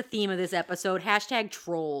 That's the theme of this episode. Hashtag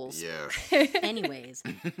trolls. Yes. Anyways,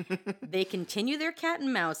 they continue their cat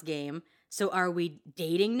and mouse game. So are we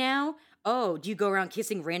dating now? Oh, do you go around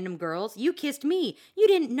kissing random girls? You kissed me. You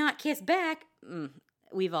didn't not kiss back.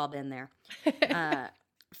 We've all been there.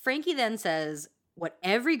 Frankie then says what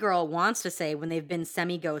every girl wants to say when they've been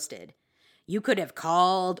semi-ghosted. You could have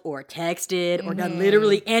called or texted or done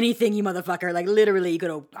literally anything, you motherfucker. Like, literally, you could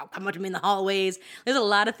have come up to me in the hallways. There's a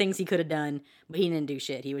lot of things he could have done, but he didn't do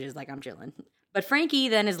shit. He was just like, I'm chilling. But Frankie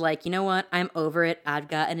then is like, you know what? I'm over it. I've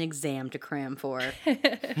got an exam to cram for.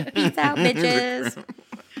 Peace out, bitches.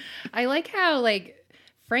 I like how, like,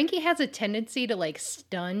 Frankie has a tendency to, like,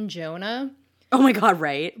 stun Jonah. Oh my God,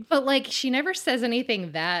 right? But, like, she never says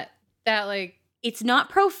anything that, like... It's not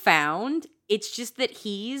profound. It's just that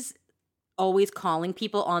he's always calling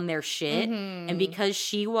people on their shit. And because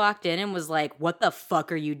she walked in and was like, what the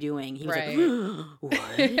fuck are you doing? He was like,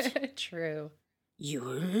 what? True.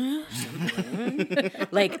 You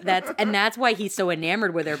like that's why he's so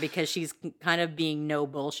enamored with her, because she's kind of being no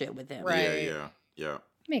bullshit with him. Right. Yeah.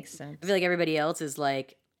 Makes sense. I feel like everybody else is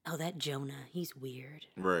like, oh, that Jonah, he's weird.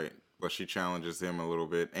 Right. But she challenges him a little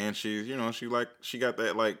bit, and she's, she got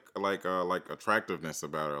that like attractiveness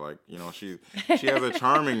about her, like, she has a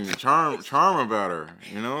charm about her,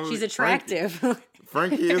 She's attractive.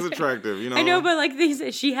 Frankie is attractive, I know, but like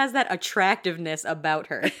she has that attractiveness about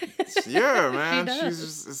her. Yeah, man, She she's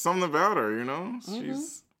does. just something about her,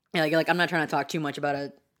 She's Yeah, like, you're like, I'm not trying to talk too much about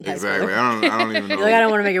it. exactly. I don't even know. Like, I don't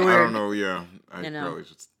want to make it weird. I don't know. Yeah, I know. probably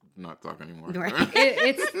should not talk anymore. Right.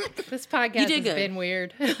 It's this podcast You did has good. been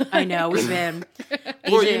weird. I know, we've been.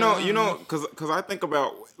 Well, AJ, because I think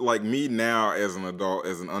about like me now as an adult,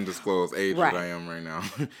 as an undisclosed age Right. that I am right now.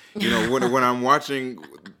 When I'm watching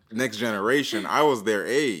Next Generation, I was their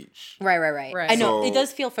age. Right. Right. I know, So- it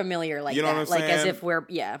does feel familiar like You know that. what I'm Like as saying? if we're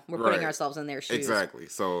putting Right. ourselves in their shoes. Exactly.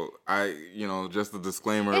 So I, just a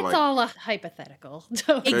disclaimer, It's like all a hypothetical.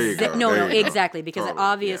 There you go, No, there you go. exactly. Because Totally,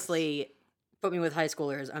 obviously, put me with high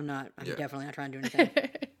schoolers. I'm Yeah. definitely not trying to do anything.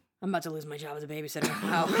 I'm about to lose my job as a babysitter.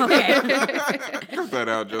 Oh, okay. cut that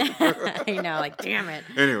out, Jessica. I know, like, damn it.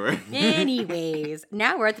 Anyway. Anyways,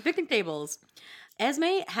 now we're at the picnic tables.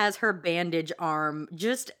 Esme has her bandage arm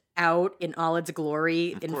just out in all its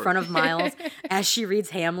glory in front of Miles as she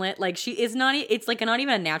reads Hamlet. Like, she is not, it's like not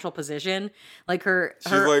even a natural position. Like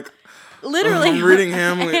She's like, literally, I'm reading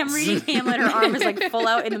Hamlet. I'm reading Hamlet. Her arm is like full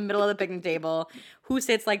out in the middle of the picnic table. Who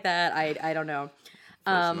sits like that? I don't know.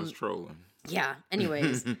 person is trolling. Yeah.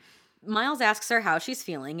 Anyways, Miles asks her how she's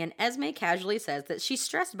feeling, and Esme casually says that she's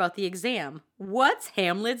stressed about the exam. What's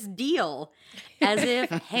Hamlet's deal? As if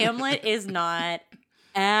Hamlet is not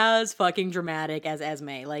as fucking dramatic as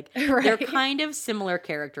Esme. Like, they're Right. kind of similar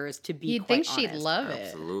characters, to be You'd quite think she'd honest. love it.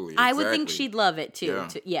 Absolutely. I would think exactly. she'd love it too. Yeah.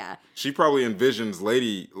 Yeah. She probably envisions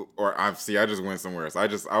Lady, or I just went somewhere else.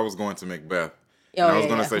 I was going to Macbeth. Oh, And I was yeah,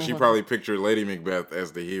 going to yeah. say she probably pictured Lady Macbeth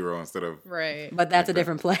as the hero instead of. Right. But that's a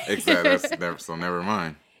different play. Exactly. So never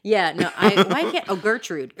mind. Yeah, no, why can't,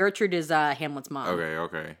 Gertrude. Gertrude is Hamlet's mom.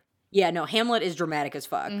 Okay. Yeah, no, Hamlet is dramatic as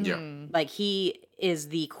fuck. Yeah. Like, he is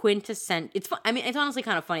the quintessential, it's honestly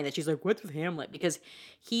kind of funny that she's like, what's with Hamlet? Because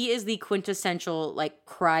he is the quintessential, like,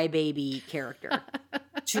 crybaby character.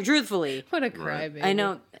 Truthfully. What a crybaby. I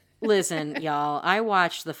know. Listen, y'all, I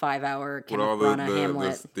watched the 5-hour With Kenneth all Branagh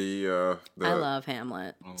Hamlet. the I love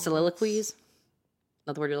Hamlet. Soliloquies?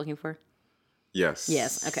 Not the word you're looking for? Yes.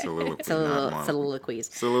 Yes, okay. Soliloquy, not monologue. Soliloquies.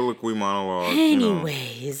 Soliloquy monologue.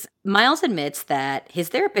 Anyways, Miles admits that his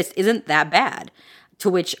therapist isn't that bad, to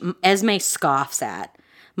which Esme scoffs at.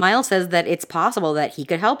 Miles says that it's possible that he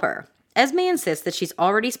could help her. Esme insists that she's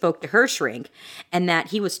already spoke to her shrink and that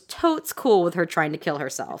he was totes cool with her trying to kill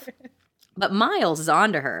herself. But Miles is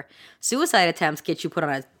on to her. Suicide attempts get you put on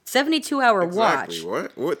a 72-hour Exactly. watch.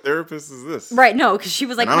 What therapist is this? Right, no, because she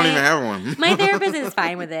was like, And I don't even have one. my therapist is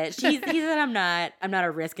fine with it. He said I'm not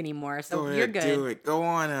a risk anymore, so Go you're ahead, good. do it. Go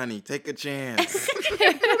on, honey. Take a chance. Go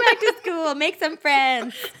back to school, make some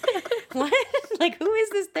friends. What? Like, who is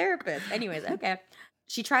this therapist? Anyways, okay.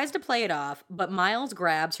 She tries to play it off, but Miles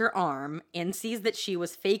grabs her arm and sees that she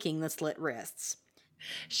was faking the slit wrists.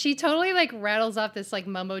 She totally like rattles off this like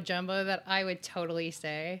mumbo jumbo that I would totally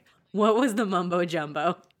say. What was the mumbo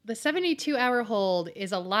jumbo? The 72-hour hold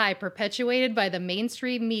is a lie perpetuated by the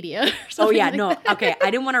mainstream media. Or Oh yeah, something no, like that. okay. I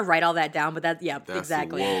didn't want to write all that down, but that's That's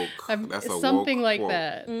exactly. woke. Um, That's a something woke like quote.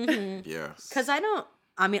 that. Yes. Because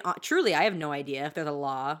truly, I have no idea if there's a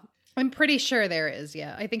law. I'm pretty sure there is.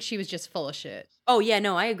 Yeah, I think she was just full of shit. Oh yeah,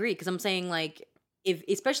 no, I agree. Because I'm saying like,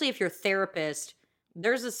 especially if you're a therapist,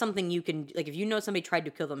 there's something you can like. If you know somebody tried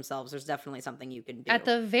to kill themselves, there's definitely something you can do. At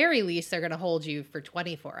the very least, they're going to hold you for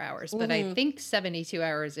 24 hours. But Mm-hmm. I think 72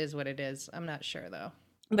 hours is what it is. I'm not sure, though.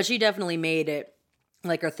 But she definitely made it.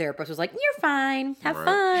 Like her therapist was like, "You're fine. Have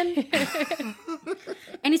Right. fun.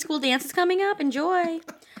 Any school dances coming up? Enjoy."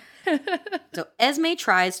 So Esme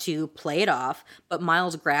tries to play it off, but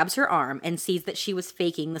Miles grabs her arm and sees that she was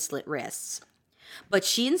faking the slit wrists. But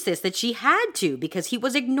she insists that she had to because he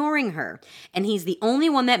was ignoring her, and he's the only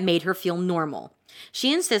one that made her feel normal.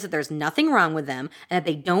 She insists that there's nothing wrong with them and that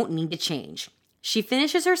they don't need to change. She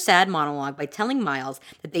finishes her sad monologue by telling Miles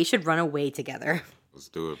that they should run away together. Let's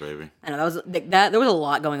do it, baby. I know there was a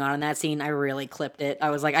lot going on in that scene. I really clipped it. I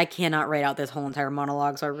was like, I cannot write out this whole entire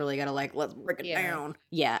monologue, so I really gotta like let's break it Yeah. down.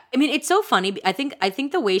 Yeah, I mean it's so funny. I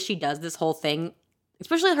think the way she does this whole thing,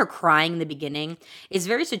 especially her crying in the beginning, is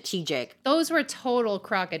very strategic. Those were total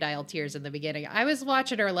crocodile tears in the beginning. I was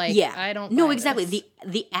watching her like, Yeah, I don't No, buy exactly. this.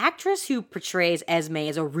 The actress who portrays Esme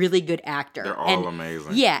is a really good actor. They're all And-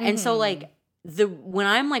 amazing. Yeah, and so like when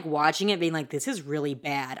I'm like watching it, being like, this is really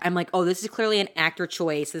bad. I'm like, oh, this is clearly an actor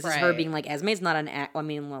choice. This is her Right. being like, Esme's not an act. I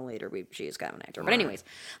mean, well, later she's kind of an actor, but Right. anyways,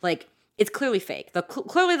 like it's clearly fake.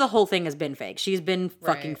 Clearly the whole thing has been fake. She's been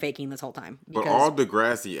fucking Right. faking this whole time. But all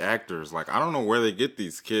Degrassi actors, like I don't know where they get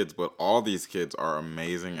these kids, but all these kids are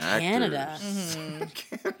amazing actors. Canada.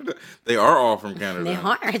 Canada. They are all from Canada. They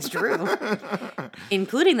are. It's true,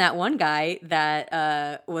 including that one guy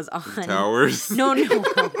that was on Towers. No, we don't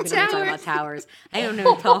talk about Towers. I don't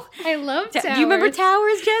know. I love Towers. Do you remember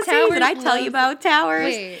Towers, Jesse? Towers Did I tell you loves- about Towers?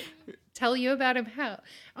 Wait, tell you about him how?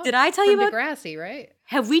 Oh, Did I tell you from about- Degrassi, right?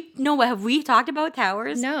 Have we talked about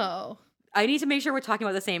Towers? No. I need to make sure we're talking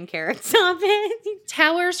about the same character. Stop it.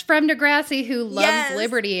 Towers from Degrassi who loves Yes.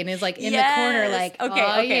 liberty and is like in the corner Yes. like, okay,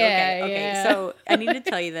 oh, okay. yeah. So I need to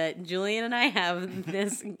tell you that Julian and I have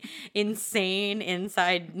this insane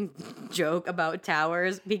inside joke about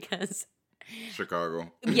Towers because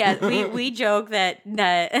Chicago. yeah, we joke that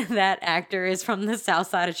actor is from the south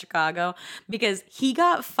side of Chicago because he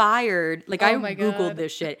got fired. Like I Oh my googled God.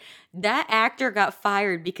 this shit. That actor got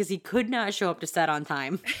fired because he could not show up to set on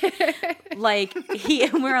time. Like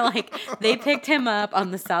we're like they picked him up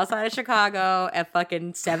on the south side of Chicago at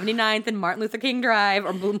fucking 79th and Martin Luther King Drive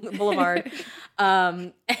or Boulevard,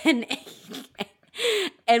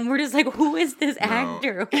 and we're just like, who is this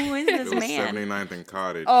actor? Who is It this was man? 79th and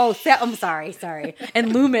Cottage. Oh, I'm sorry.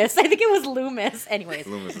 And Loomis. I think it was Loomis. Anyways,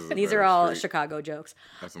 Loomis is a these are better all street. Chicago jokes.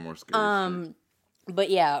 That's a more scary street.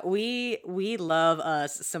 But yeah, we love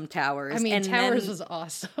us some Towers. I mean, And Towers then- was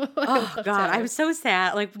awesome. Oh God, I'm so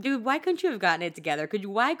sad. Like, dude, why couldn't you have gotten it together?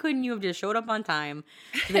 Why couldn't you have just showed up on time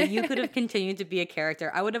so that you could have continued to be a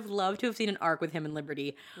character? I would have loved to have seen an arc with him and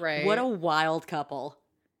Liberty. Right. What a wild couple.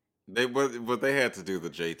 But they had to do the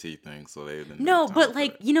JT thing, so they didn't. No, have time but for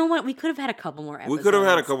like, that. you know what? We could have had a couple more episodes. we could have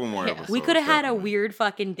had a couple more Yeah. episodes. We could have had a definitely. weird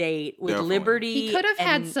fucking date with Definitely. Liberty. He could have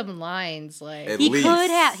had and- some lines like At He least. could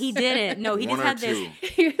have. He didn't. No, he One just or had this. two.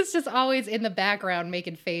 he was just always in the background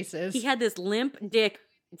making faces. He had this limp dick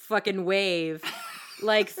fucking wave.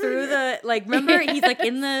 Like through the remember he's like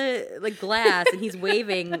in the like glass and he's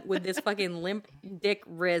waving with this fucking limp dick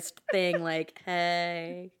wrist thing like,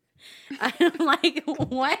 hey. I'm like,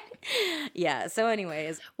 what? Yeah, so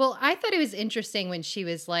anyways. Well, I thought it was interesting when she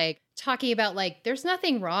was like talking about like there's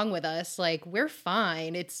nothing wrong with us, like we're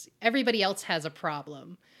fine. It's everybody else has a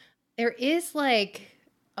problem. There is like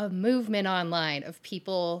a movement online of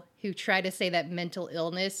people who try to say that mental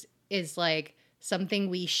illness is like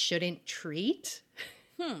something we shouldn't treat.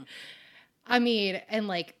 I mean, and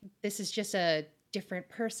like this is just a different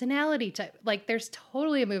personality type. Like there's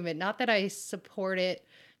totally a movement. Not that I support it.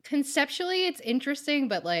 Conceptually, it's interesting,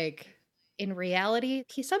 but like in reality,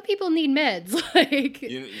 some people need meds. Like,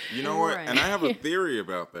 You know what? Right. And I have a theory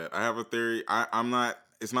about that. I have a theory. I'm not.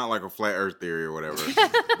 It's not like a flat Earth theory or whatever.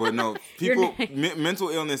 But no, people. Mental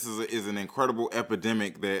illness is an incredible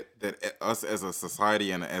epidemic that us as a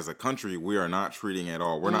society and as a country we are not treating at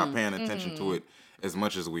all. We're not paying attention to it as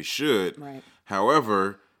much as we should. Right.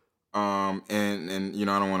 However, and you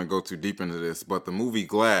know I don't want to go too deep into this, but the movie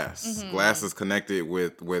Glass, Glass is connected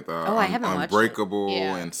with I haven't watched it. Unbreakable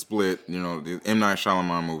Yeah. and Split. You know the M. Night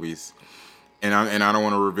Shyamalan movies, and I don't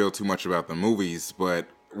want to reveal too much about the movies, but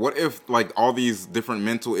what if like all these different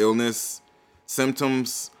mental illness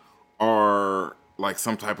symptoms are like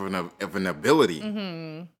some type of an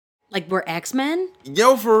ability. Like we're X-Men?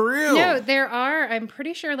 Yo, for real. No, there are. I'm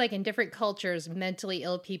pretty sure, like in different cultures, mentally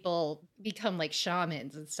ill people become like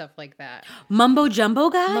shamans and stuff like that. Mumbo jumbo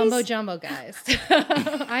guys? Mumbo jumbo guys.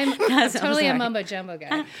 I'm totally a sorry. mumbo jumbo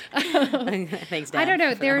guy. Thanks, Dad. I don't know.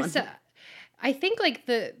 for that There's, one. I think like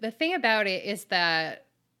the thing about it is that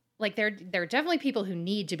like there are definitely people who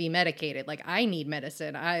need to be medicated. Like I need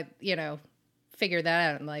medicine. I figured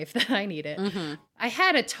that out in life that I need it. I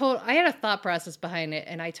had a thought process behind it,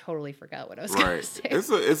 and I totally forgot what I was going to Right.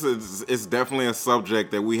 say. It's definitely a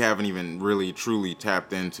subject that we haven't even really truly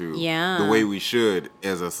tapped into Yeah. the way we should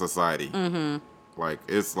as a society. Like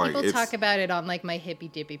it's like People it's talk about it on like my hippy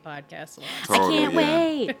dippy podcast a lot. totally, I can't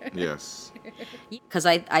wait. Yes. Because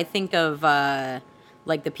I think of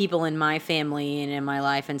like the people in my family and in my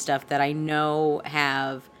life and stuff that I know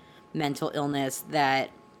have mental illness that,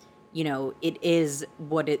 it is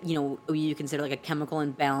what you consider like a chemical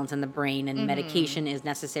imbalance in the brain and medication is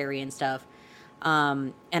necessary and stuff.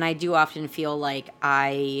 And I do often feel like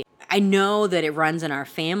I know that it runs in our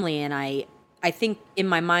family, and I think in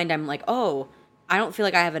my mind I'm like, oh, I don't feel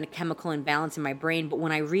like I have a chemical imbalance in my brain, but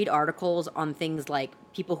when I read articles on things like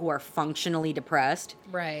people who are functionally depressed,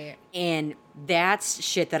 Right. and that's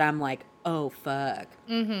shit that I'm like, oh, fuck.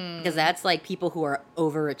 Because that's like people who are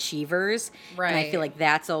overachievers. And I feel Right. like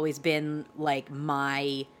that's always been like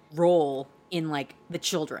my role in like the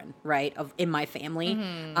children, right? In my family.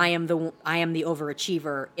 I am the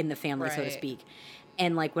overachiever in the family, so to Right. speak.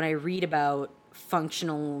 And like when I read about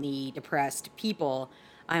functionally depressed people,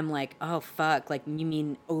 I'm like, oh, fuck. Like, you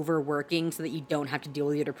mean overworking so that you don't have to deal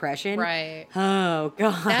with your depression? Right. Oh,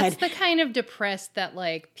 God. That's the kind of depressed that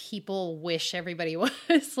like people wish everybody was.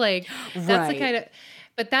 Like that's Right. the kind of,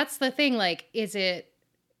 but that's the thing. Like,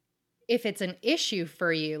 if it's an issue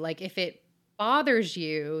for you, like if it bothers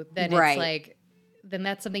you, then Right. it's like, then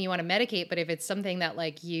that's something you want to medicate. But if it's something that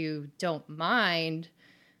like you don't mind,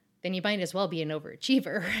 then you might as well be an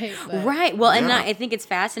overachiever, right? But, Right. Well, and Yeah. I think it's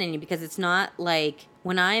fascinating because it's not like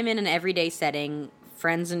when I'm in an everyday setting,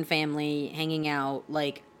 friends and family hanging out,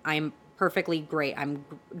 like I'm perfectly great. I'm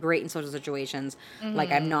great in social situations.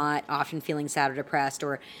 Like I'm not often feeling sad or depressed,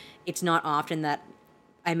 or it's not often that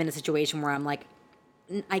I'm in a situation where I'm like,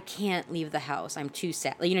 I can't leave the house. I'm too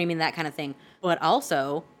sad. You know what I mean? That kind of thing. But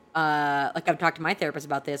also, like I've talked to my therapist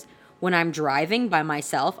about this, when I'm driving by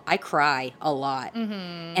myself, I cry a lot.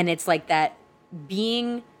 And it's like that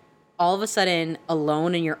being all of a sudden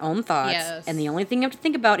alone in your own thoughts. Yes. And the only thing you have to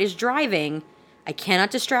think about is driving. I cannot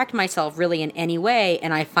distract myself really in any way.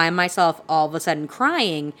 And I find myself all of a sudden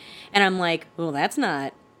crying. And I'm like, well, that's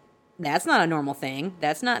not a normal thing.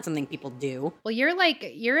 That's not something people do. Well, you're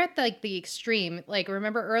at the extreme. Like,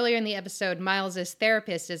 remember earlier in the episode, Miles's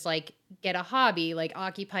therapist is like, get a hobby, like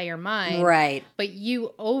occupy your mind. Right. But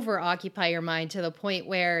you over occupy your mind to the point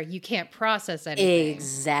where you can't process anything.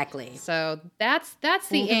 Exactly. So that's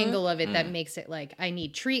the angle of it that makes it like I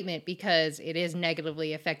need treatment, because it is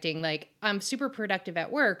negatively affecting. Like, I'm super productive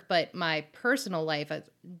at work, but my personal life is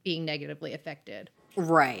being negatively affected.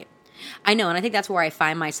 Right. I know, and I think that's where I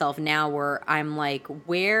find myself now, where I'm like,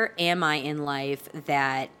 where am I in life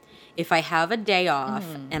that if I have a day off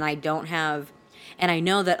and I don't have, and I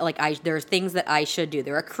know that like there's things that I should do.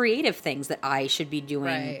 There are creative things that I should be doing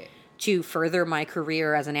Right. to further my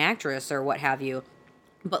career as an actress or what have you.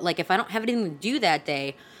 But like if I don't have anything to do that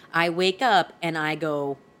day, I wake up and I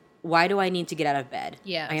go, why do I need to get out of bed?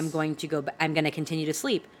 Yes. I am going to go, I'm going to continue to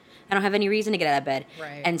sleep. I don't have any reason to get out of bed.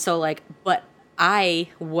 Right. And so like, but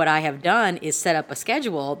what I have done is set up a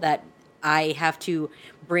schedule that I have to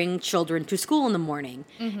bring children to school in the morning.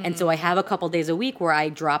 And so I have a couple days a week where I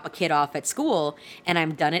drop a kid off at school and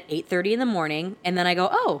I'm done at 8:30 in the morning. And then I go,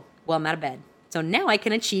 oh, well, I'm out of bed. So now I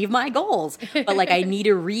can achieve my goals. But like I need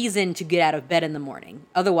a reason to get out of bed in the morning.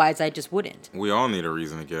 Otherwise, I just wouldn't. We all need a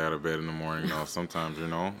reason to get out of bed in the morning, though, sometimes,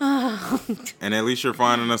 And at least you're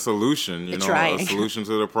finding a solution, Trying. a solution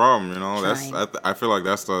to the problem, Trying. I feel like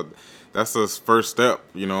that's the first step,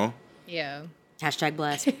 Yeah. Hashtag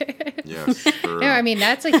blessed. Yes. For No, real. I mean,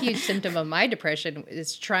 that's a huge symptom of my depression,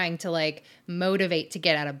 is trying to like motivate to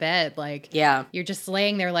get out of bed. Like, Yeah. you're just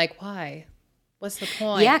laying there like, why? What's the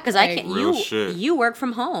point? Yeah, because I Like, can't. Real shit. You work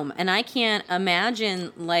from home, and I can't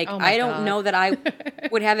imagine. Like, Oh my I don't God. know that I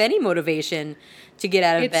would have any motivation to get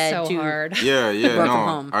out of It's bed. so to hard. Yeah, work from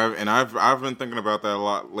home. I've been thinking about that a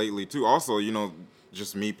lot lately too. Also,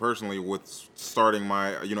 just me personally with starting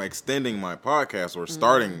my, extending my podcast, or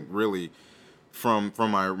starting really from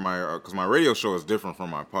my because my radio show is different from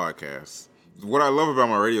my podcast. What I love about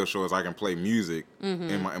my radio show is I can play music,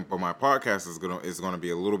 but my podcast is gonna be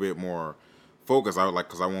a little bit more focus. I would like,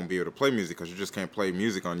 because I won't be able to play music, because you just can't play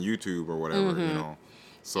music on YouTube or whatever, you know.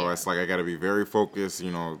 So it's like I got to be very focused,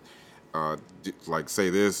 you know, like say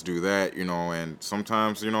this, do that, you know, and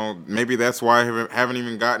sometimes, you know, maybe that's why I haven't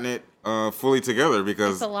even gotten it fully together,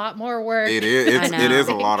 because It's a lot more work. it is. I It know. is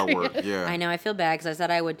a lot of work. Yeah. I know, I feel bad because I said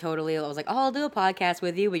I would totally. I was like, oh, I'll do a podcast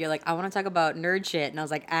with you, but you're like, I want to talk about nerd shit, and I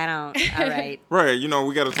was like, I don't. All right. Right, you know,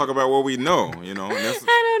 we got to talk about what we know, you know. And that's,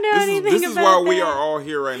 I don't know anything This is about why we that. are all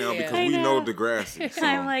here right now, Yeah. because I we know know. Degrassi. So.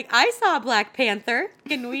 I'm like, I saw Black Panther.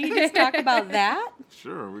 Can we just talk about that?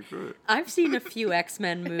 Sure, we could. I've seen a few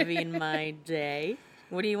X-Men movie in my day.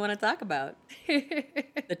 What do you want to talk about?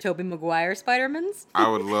 The Tobey Maguire Spider-Mans? I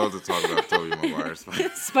would love to talk about Tobey Maguire's.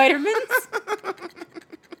 Spider-Mans?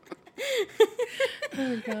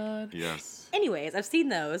 Oh God. Yes. Anyways, I've seen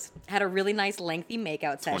those. Had a really nice lengthy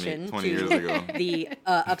makeout session 20 to years ago. the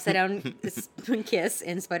upside down kiss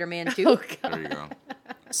in Spider-Man 2. Oh God. There you go.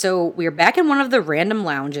 So we're back in one of the random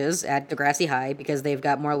lounges at Degrassi High because they've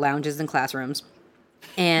got more lounges than classrooms.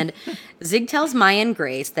 And Zig tells Maya and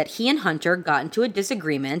Grace that he and Hunter got into a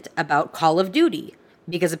disagreement about Call of Duty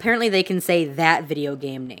because apparently they can say that video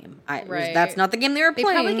game name. Right. That's not the game they were They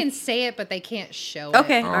playing. probably can say it, but they can't show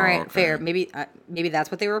Okay, it. all right, okay. fair. Maybe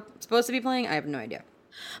that's what they were supposed to be playing. I have no idea.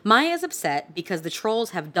 Maya is upset because the trolls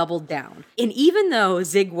have doubled down. And even though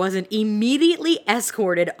Zig wasn't immediately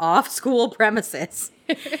escorted off school premises,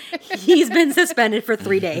 he's been suspended for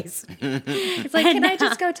 3 days. It's like, can I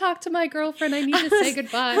just go talk to my girlfriend? I need to say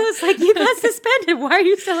goodbye. I was like, you got suspended. Why are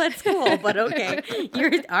you still at school? But okay,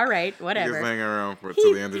 you're all right, Just whatever. hanging around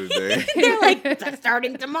till the end of the day. They're like,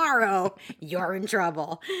 starting tomorrow, you're in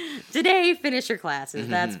trouble. Today, finish your classes.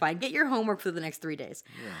 That's fine. Get your homework for the next 3 days.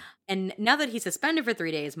 Yeah. And now that he's suspended for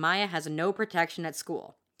 3 days, Maya has no protection at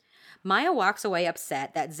school. Maya walks away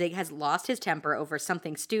upset that Zig has lost his temper over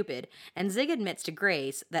something stupid, and Zig admits to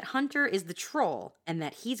Grace that Hunter is the troll and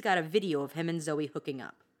that he's got a video of him and Zoe hooking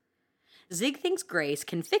up. Zig thinks Grace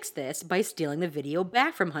can fix this by stealing the video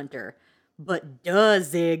back from Hunter. But duh,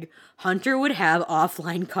 Zig, Hunter would have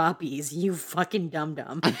offline copies, you fucking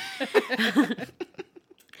dum-dum.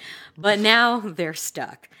 But now they're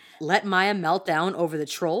stuck. Let Maya melt down over the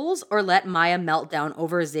trolls or let Maya melt down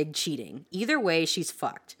over Zig cheating. Either way, she's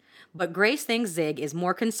fucked. But Grace thinks Zig is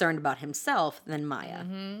more concerned about himself than Maya.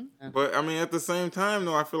 But I mean, at the same time,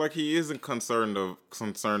 though, I feel like he isn't concerned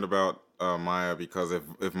about Maya, because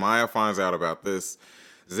if Maya finds out about this,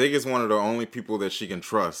 Zig is one of the only people that she can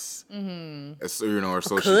trust. So, you know, or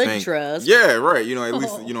so Could she thinks. trust. Yeah, right. You know, at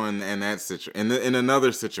least you know in that situation, in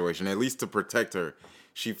another situation, at least to protect her,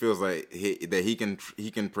 she feels like he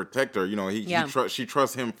can protect her. You know, she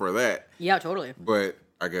trusts him for that. Yeah, totally. But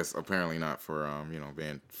I guess apparently not for you know,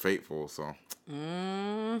 being faithful. So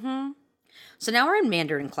So now we're in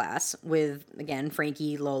Mandarin class with, again,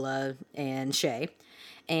 Frankie, Lola, and Shay.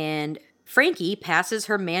 And Frankie passes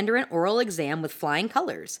her Mandarin oral exam with flying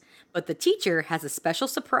colors, but the teacher has a special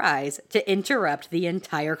surprise to interrupt the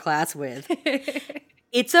entire class with.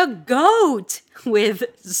 It's a goat with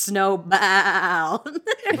Snowball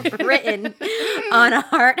written on a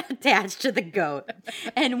heart attached to the goat.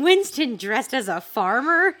 And Winston dressed as a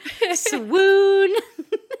farmer. Swoon.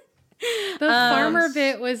 The farmer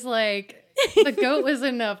bit was like, the goat was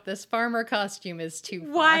enough. This farmer costume is too far.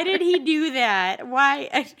 Why did he do that?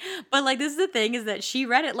 Why? But like, this is the thing, is that she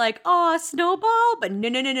read it like, oh, Snowball, but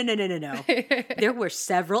no. There were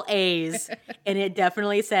several A's, and it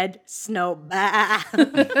definitely said Snowball.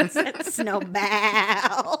 It said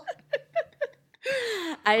Snowball.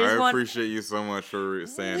 I appreciate you so much for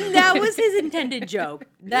saying That was his intended joke.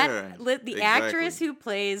 Yeah, The exactly. actress who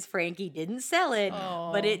plays Frankie didn't sell it,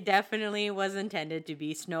 Aw. but it definitely was intended to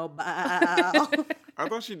be Snowball. I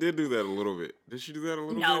thought she did do that a little bit. Did she do that a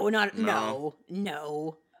little bit?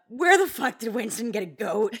 No. Where the fuck did Winston get a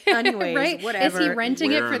goat? Anyways, Right? whatever. Is he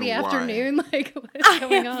renting it Where for the and why? afternoon? Like, what is I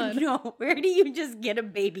going have on? No, where do you just get a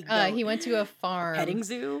baby goat? He went to a farm, Petting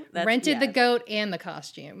zoo. rented the yeah. goat and the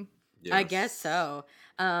costume. Yes. I guess so.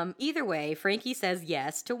 Either way, Frankie says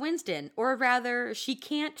yes to Winston, or rather, she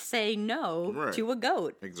can't say no Right. to a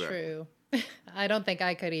goat, Exactly. True. I don't think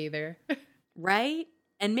I could either. right?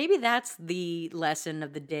 And maybe that's the lesson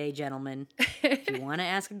of the day, gentlemen. If you want to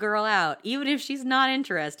ask a girl out, even if she's not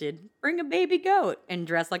interested, bring a baby goat and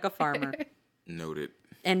dress like a farmer Noted.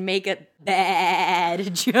 and make a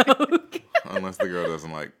bad joke. Unless the girl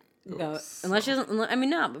doesn't like Goat. goats. Unless she doesn't, I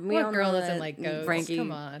mean, no, but we What all girl know doesn't that like goats? Frankie,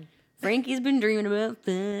 Come on. Frankie's been dreaming about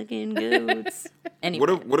fucking goats.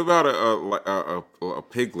 Anyway. What about a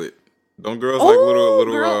piglet? Don't girls like little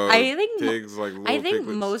girl, I think pigs like little I think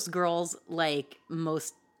piglets? most girls like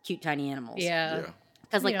most cute tiny animals. Yeah. Yeah.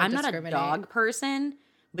 Because like We don't I'm not a discriminate. dog person,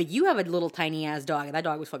 But you have a little tiny ass dog, and that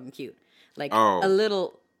dog was fucking cute. Like Oh. a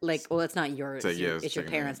little, like, well, it's not yours. So, yeah, it's your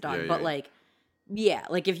second parents' hand. dog. Yeah, but yeah. like, yeah,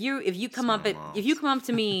 like if you come up my if you come up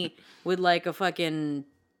to me with like a fucking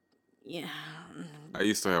I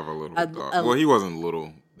used to have a little A- dog. a- Well, he wasn't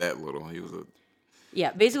little, that little. He was a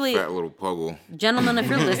basically, fat little puggle. gentlemen, if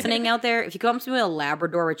you're listening out there, if you come up to me with a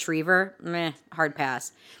Labrador Retriever, meh, hard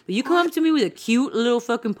pass. But you come up to me with a cute little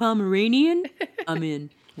fucking Pomeranian, I'm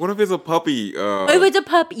in. What if it's a puppy? If it's a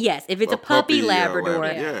puppy, yes. If it's a puppy, puppy, Labrador,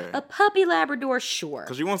 yeah. a puppy Labrador, sure.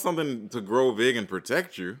 Because you want something to grow big and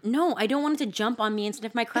protect you. No, I don't want it to jump on me and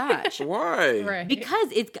sniff my crotch. Why? Right. Because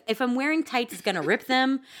if I'm wearing tights, it's gonna rip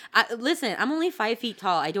them. Listen, I'm only 5 feet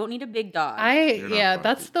tall. I don't need a big dog. You're not Yeah, funny.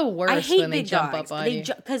 that's the worst I hate when they big jump dogs. up on you.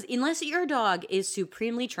 Because unless your dog is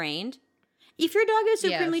supremely trained, if your dog is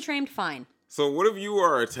supremely Yes. trained, fine. So what if you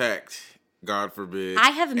are attacked? God forbid. I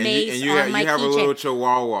have mace and you, on my you have a keychain. little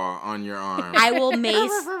chihuahua on your arm. I will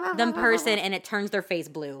mace them person and it turns their face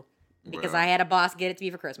blue. Because Well. I had a boss get it to me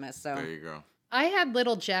for Christmas. So There you go. I had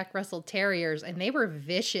little Jack Russell Terriers and they were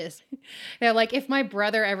vicious. Now, like if my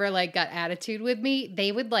brother ever like got attitude with me,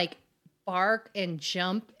 they would like bark and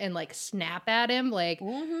jump and like snap at him. Like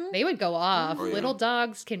they would go off. Oh, yeah. Little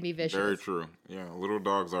dogs can be vicious. Very true. Yeah, little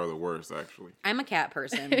dogs are the worst, actually. I'm a cat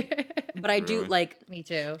person. But I do Really? like Me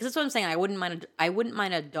too. that's what I'm saying. I wouldn't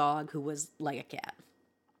mind a dog who was like a cat.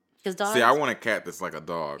 Because dogs See, I want a cat that's like a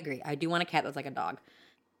dog. agree. I do want a cat that's like a dog.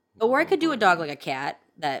 Or I could do a dog like a cat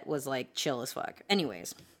that was like chill as fuck.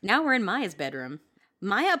 Anyways, now we're in Maya's bedroom.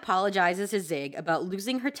 Maya apologizes to Zig about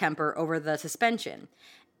losing her temper over the suspension,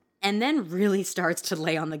 and then really starts to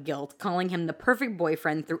lay on the guilt, calling him the perfect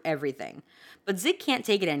boyfriend through everything. But Zig can't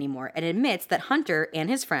take it anymore and admits that Hunter and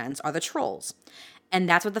his friends are the trolls. And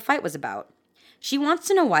that's what the fight was about. She wants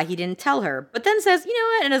to know why he didn't tell her, but then says, you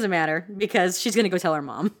know what, it doesn't matter, because she's gonna go tell her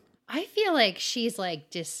mom. I feel like she's like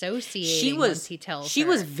dissociating She was once he tells she her.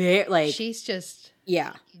 was very like She's just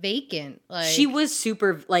yeah. vacant. Like She was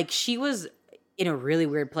super like she was in a really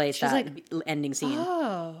weird place She's that like, ending scene.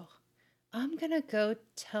 Oh, I'm gonna go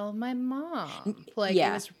tell my mom. Like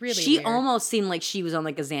yeah, it was really she weird. almost seemed like she was on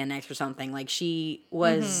like a Xanax or something. Like she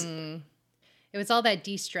was. It was all that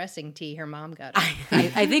de-stressing tea her mom got her.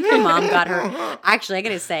 I think her mom got her. Actually, I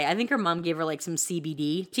gotta say, I think her mom gave her like some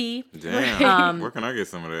CBD tea. Damn. Where can I get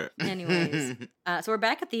some of that? Anyways, so we're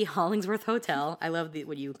back at the Hollingsworth Hotel. I love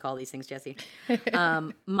what you call these things, Jesse.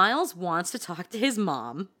 Miles wants to talk to his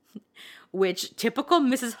mom, which typical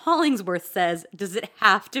Mrs. Hollingsworth says, does it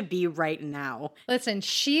have to be right now? Listen,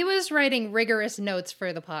 she was writing rigorous notes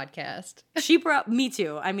for the podcast. She brought me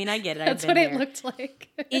too. I mean, I get it. That's I've what been it there. looked like.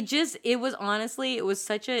 It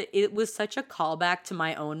was such a callback to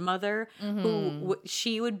my own mother who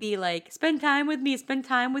she would be like, spend time with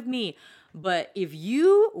me. But if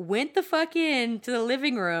you went the fuck into the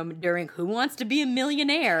living room during Who Wants to Be a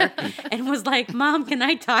Millionaire and was like, Mom, can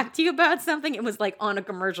I talk to you about something? It was like on a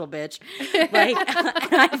commercial, bitch. Like,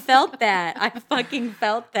 I felt that. I fucking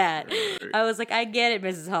felt that. I was like, I get it,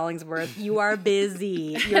 Mrs. Hollingsworth. You are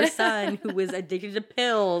busy. Your son, who was addicted to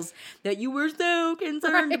pills that you were so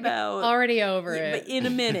concerned about. Already over But it. in a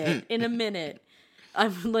minute.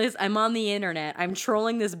 I'm on the internet. I'm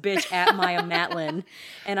trolling this bitch at Maya Matlin,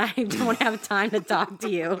 and I don't have time to talk to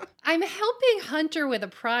you. I'm helping Hunter with a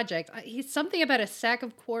project. He's something about a sack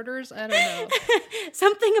of quarters. I don't know.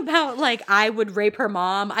 Something about like I would rape her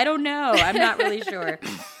mom. I don't know. I'm not really sure.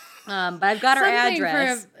 But I've got her Something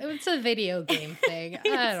address. it's a video game thing.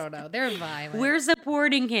 I don't know. They're violent. We're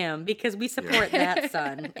supporting him because we support that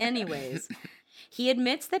son. Anyways, he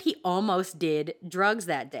admits that he almost did drugs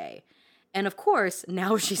that day. And of course,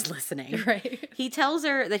 now she's listening. Right. He tells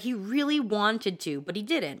her that he really wanted to, but he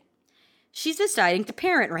didn't. She's deciding to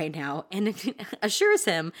parent right now and assures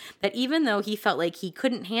him that even though he felt like he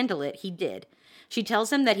couldn't handle it, he did. She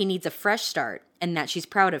tells him that he needs a fresh start and that she's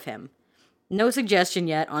proud of him. No suggestion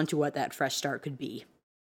yet onto what that fresh start could be.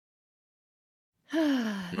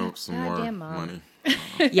 Nope, some more Goddamn mom. money.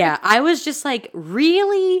 Yeah, I was just like,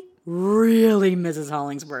 really, really, Mrs.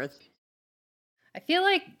 Hollingsworth. I feel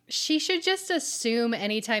like she should just assume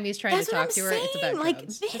anytime he's trying That's to what talk I'm to her, it's saying, about like,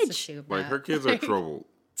 drugs. bitch. Just assume Like, that. her kids are troubled.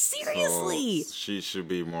 Seriously. So she should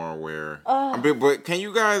be more aware. But can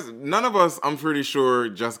you guys, none of us, I'm pretty sure,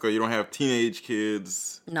 Jessica, you don't have teenage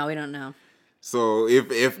kids. No, we don't know. So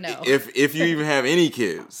if No. if you even have any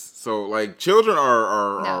kids, so like children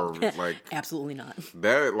are like Absolutely not.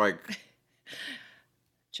 that, like,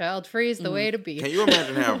 Child free is the way to be. can you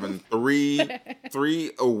imagine having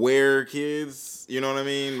three aware kids? You know what I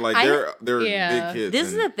mean? Like they're Yeah. big kids. This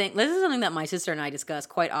is and- the thing. This is something that my sister and I discuss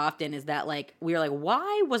quite often. Is that like we were like,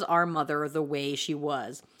 why was our mother the way she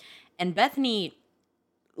was? And Bethany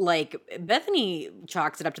like Bethany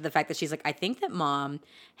chalks it up to the fact that she's like, I think that mom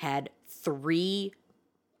had 3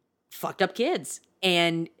 fucked up kids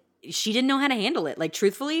and she didn't know how to handle it. Like,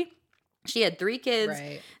 truthfully, she had 3 kids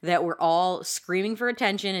that were all screaming for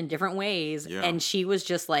attention in different ways. Yeah. And she was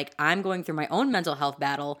just like, I'm going through my own mental health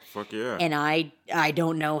battle. Fuck yeah. And I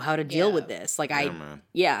don't know how to deal with this. Like, I man.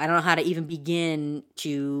 don't know how to even begin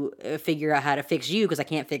to figure out how to fix you because I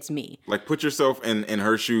can't fix me. Like, put yourself in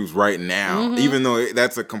her shoes right now, even though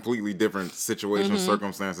that's a completely different situation,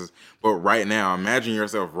 circumstances. But right now, imagine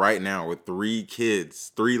yourself right now with 3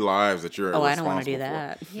 kids, 3 lives that you're I don't want to do responsible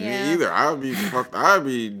that. for. Me either. I'd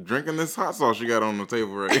be drinking this hot sauce you got on the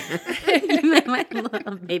table right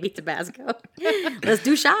here. Maybe Tabasco. Let's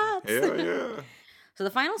do shots. Hell yeah. So the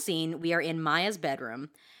final scene, we are in Maya's bedroom,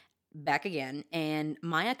 back again, and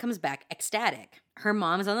Maya comes back ecstatic. Her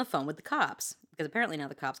mom is on the phone with the cops, because apparently now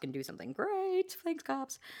the cops can do something great. Thanks,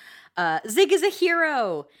 cops. Zig is a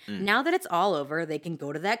hero. Now that it's all over, they can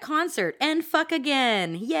go to that concert and fuck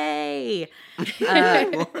again. Yay.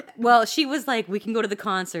 Well, she was like, we can go to the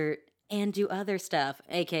concert and do other stuff,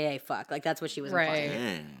 aka fuck. Like, that's what she was implying.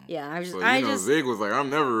 Damn. Yeah, So, Zig was like, I'm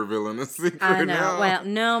never revealing this secret I know. now. Well,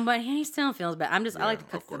 no, but he still feels bad. I like to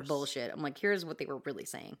cut of through the course. bullshit. I'm like, here's what they were really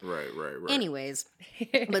saying. Right. Anyways,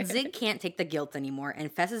 but Zig can't take the guilt anymore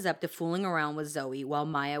and fesses up to fooling around with Zoe while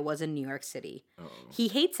Maya was in New York City. Uh-oh. He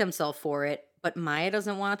hates himself for it, but Maya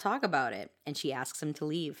doesn't want to talk about it, and she asks him to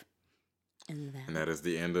leave. And that is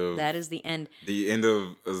the end of... That is the end. The end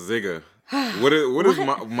of Zigga. What is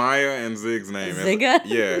Maya and Zig's name? Zigga?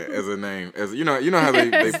 As a name. As you know how they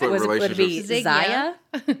put Would it relationships. be Zig, Zaya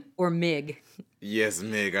or Mig? Yes,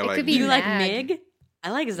 Mig. I It like could be Mig. You like Mag. Mig?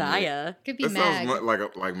 I like Zaya. Could be That Mag.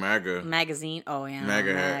 sounds like MAGA. Magazine. Oh yeah,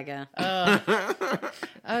 MAGA hat.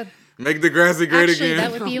 Oh, Make Degrassi great actually, again.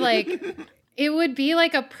 that would be like, it would be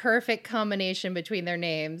like a perfect combination between their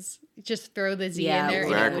names. Just throw the Z Yeah, in there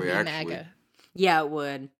exactly, and it would be actually. MAGA. Yeah, it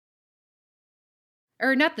would.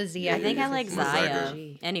 Or not the Z. Yeah, I think I it's like Mazaga.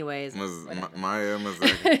 Zaya. Anyways. Maya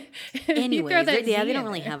Mazaka. Anyways, they Z don't in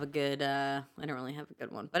really there. have a good I don't really have a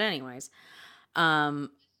good one. But anyways. What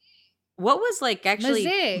was like actually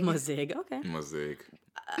Mazig. Mazig, okay. Mazig.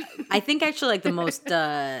 I think actually like the most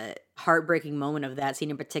heartbreaking moment of that scene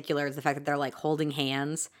in particular is the fact that they're like holding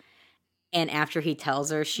hands and after he tells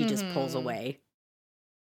her, she just pulls away.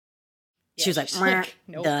 Yeah, She was like, she's like, "Meh,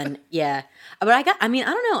 nope." done. Yeah. But I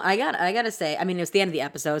don't know. I gotta say, I mean, it was the end of the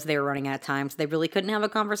episode, so they were running out of time, so they really couldn't have a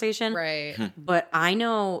conversation. Right. But I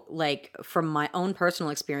know, like, from my own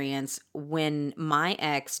personal experience, when my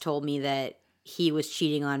ex told me that he was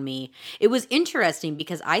cheating on me, it was interesting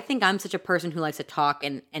because I think I'm such a person who likes to talk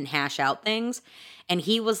and hash out things. And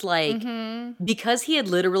he was like, because he had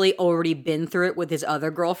literally already been through it with his other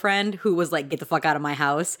girlfriend who was like, get the fuck out of my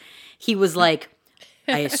house. He was like,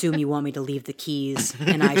 I assume you want me to leave the keys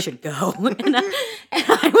and I should go. And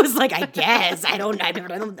I was like, I guess. I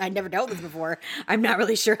never dealt with this before. I'm not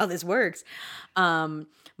really sure how this works.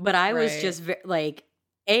 But I was Right. just like,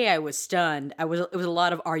 I was stunned. It was a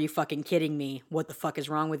lot of, are you fucking kidding me? What the fuck is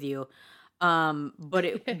wrong with you?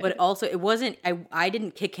 But also it wasn't, I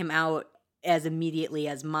didn't kick him out as immediately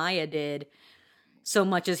as Maya did, so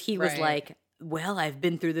much as he was Right. like, well, I've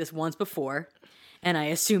been through this once before. And I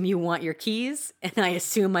assume you want your keys, and I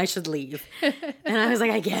assume I should leave. And I was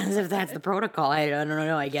like, I guess if that's the protocol, I don't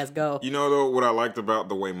know. I guess go. You know, though, what I liked about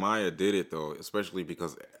the way Maya did it, though, especially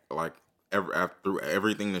because, like, through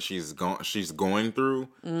everything that she's going through,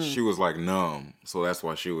 she was like numb. So that's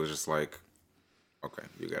why she was just like, okay,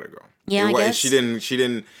 you gotta go. Yeah, I guess. She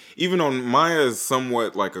didn't. Even though Maya is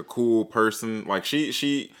somewhat like a cool person, like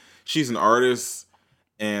she's an artist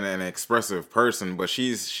and an expressive person, but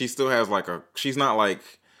she still has like she's not like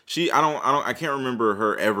I can't remember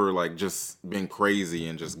her ever like just being crazy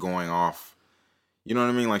and just going off. You know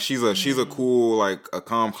what I mean? Like she's a cool, like a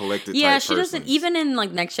calm, collected. Yeah, type she doesn't. person. Even in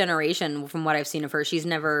like Next Generation, from what I've seen of her, she's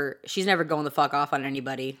never going the fuck off on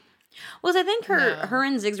anybody. Well, I think her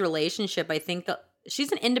and Zig's relationship. I think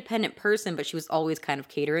she's an independent person, but she was always kind of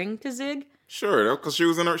catering to Zig. Sure, because she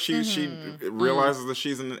was in her. She realizes that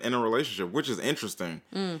she's in a relationship, which is interesting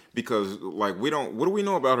because like what do we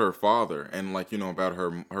know about her father and like about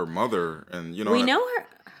her mother and We know her.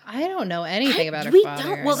 I don't know anything about her we father.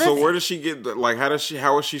 don't- well, So where does she get like how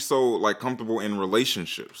is she so like comfortable in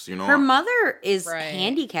relationships? Her mother is Right.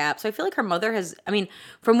 handicapped, so I feel like her mother has. I mean,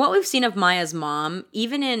 from what we've seen of Maya's mom,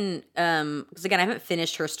 even in because again, I haven't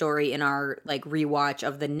finished her story in our like rewatch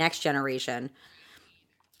of the Next Generation.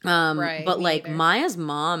 Right, But me like either. Maya's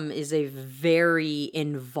mom is a very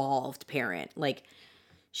involved parent. Like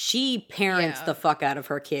she parents Yeah. the fuck out of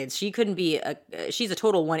her kids. She couldn't be she's a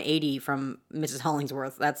total 180 from Mrs.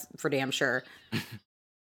 Hollingsworth. That's for damn sure.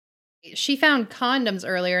 She found condoms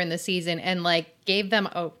earlier in the season and like gave them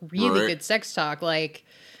a really Right. good sex talk, like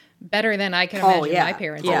better than I can Oh, imagine yeah. my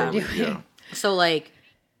parents Yeah. were doing. Yeah. So like,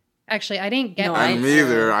 Actually, I didn't get No, that. I- Me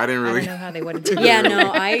either. I didn't I really. don't know how they would have done yeah, it.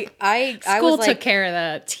 no, I School was like, took care of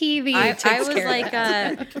that. TV I takes was care like, of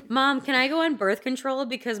that. Mom, can I go on birth control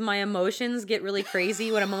because my emotions get really crazy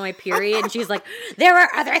when I'm on my period? And she's like, there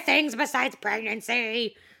are other things besides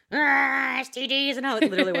pregnancy. STDs. And I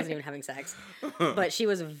literally wasn't even having sex. But she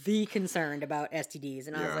was concerned about STDs.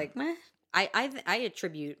 And I was Yeah. like, meh. I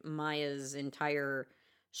attribute Maya's entire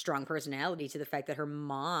strong personality to the fact that her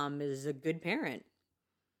mom is a good parent.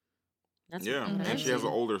 That's Yeah, what and I've she has an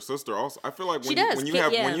seen. older sister. Also, I feel like She when does, when you kid-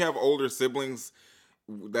 have yeah. when you have older siblings,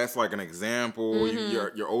 that's like an example.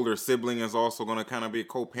 Mhm. Your older sibling is also going to kind of be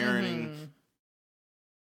co-parenting. Mhm.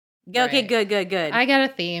 Okay, Right. good. I got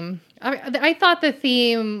a theme. I thought the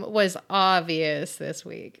theme was obvious this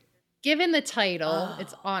week. Given the title,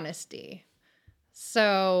 it's honesty.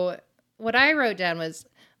 So what I wrote down was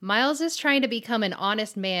Miles is trying to become an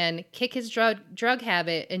honest man, kick his drug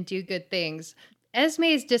habit, and do good things.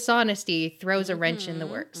 Esme's dishonesty throws a wrench in the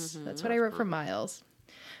works. That's what I wrote for Miles.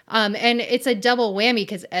 And it's a double whammy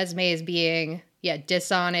because Esme is being,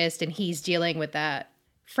 dishonest, and he's dealing with that.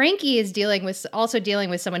 Frankie is also dealing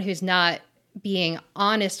with someone who's not being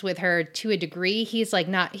honest with her to a degree. He's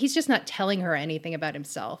just not telling her anything about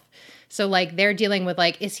himself. So like they're dealing with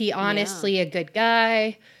like, is he honestly a good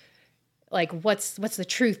guy? Like what's the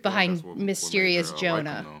truth behind That's what made mysterious her like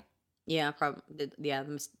Jonah? him, though. Yeah, probably. Yeah,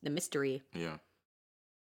 the mystery. Yeah.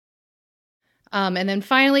 And then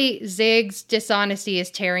finally, Zig's dishonesty is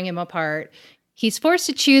tearing him apart. He's forced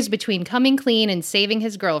to choose between coming clean and saving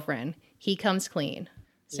his girlfriend. He comes clean.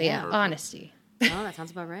 So yeah, Perfect. honesty. Oh, that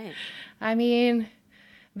sounds about right. I mean,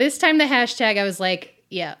 this time the hashtag, I was like,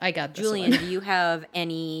 yeah, I got this Julian, one. do you have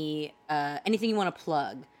anything you want to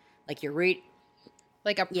plug? Like your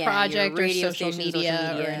Like a your project or radio social station, media,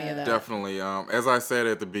 social media. or any of that. Definitely. As I said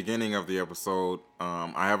at the beginning of the episode,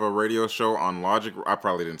 I have a radio show on Logic. I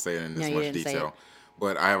probably didn't say it in this No, you much didn't say detail, it.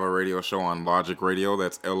 but I have a radio show on Logic Radio.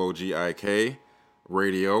 That's LOGIK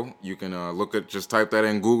Radio. You can just type that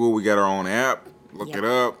in Google. We got our own app. Look Yep. it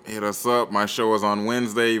up. Hit us up. My show is on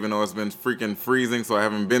Wednesday, even though it's been freaking freezing, so I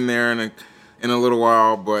haven't been there in a little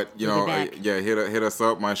while. But We'll be back. hit us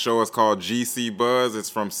up. My show is called GC Buzz. It's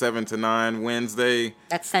from 7 to 9 Wednesday.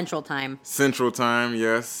 That's Central Time. Central Time,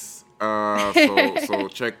 yes. So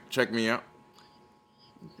check me out.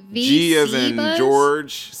 G as in VC Buzz?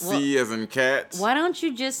 George, C as in cat. Why don't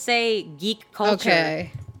you just say geek culture?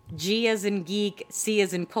 Okay. G as in geek, C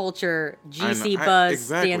as in culture, I GC know- Buzz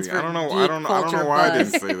exactly. stands for I don't know. Geek I don't Culture know why I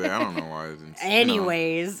Buzz. didn't say that. I don't know why I didn't.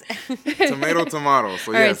 Anyways, Tomato. So All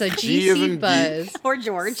right, yes. so G as in GC Buzz. geek, or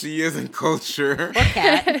George, C as in culture, or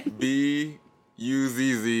Cat. B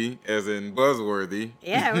UZZ as in buzzworthy.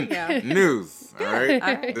 Yeah, there we go. News. All right.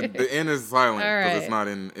 All right. The N is silent All because right. it's not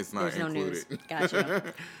in. It's not There's no news. included.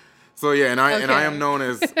 Gotcha. So yeah, and I Okay. am known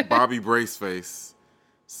as Bobby Braceface.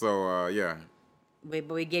 So yeah, But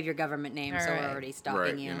we gave your government name, so All we're right. already stalking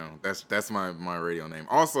right. you. You know, that's my radio name.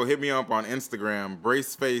 Also, hit me up on Instagram,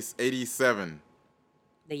 Braceface87.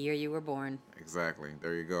 The year you were born. Exactly.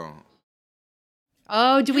 There you go.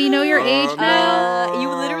 Oh, do we know your age Oh, now? no. You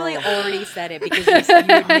literally already said it because you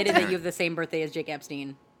admitted that you have the same birthday as Jake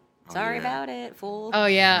Epstein. Sorry yeah. about it, fool. Oh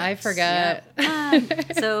yeah, I forgot.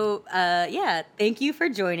 So, thank you for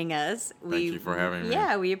joining us. Thank you for having me.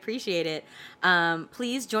 Yeah, we appreciate it.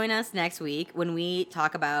 Please join us next week when we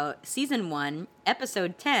talk about Season 1,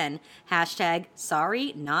 Episode 10,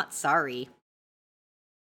 #Sorry Not Sorry.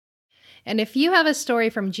 And if you have a story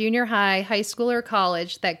from junior high, high school, or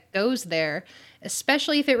college that goes there,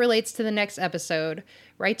 especially if it relates to the next episode,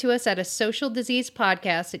 write to us at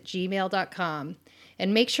asocialdiseasepodcast@gmail.com.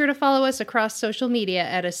 And make sure to follow us across social media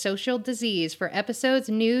at A Social Disease for episodes,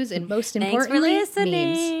 news, and most Thanks importantly, for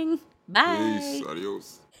memes. listening. Bye. Peace.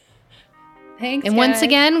 Adios. Thanks, and once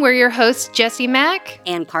again, we're your hosts, Jesse Mack,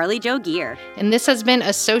 And Carly Joe Gear. and this has been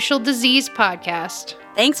A Social Disease Podcast.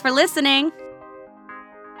 Thanks for listening.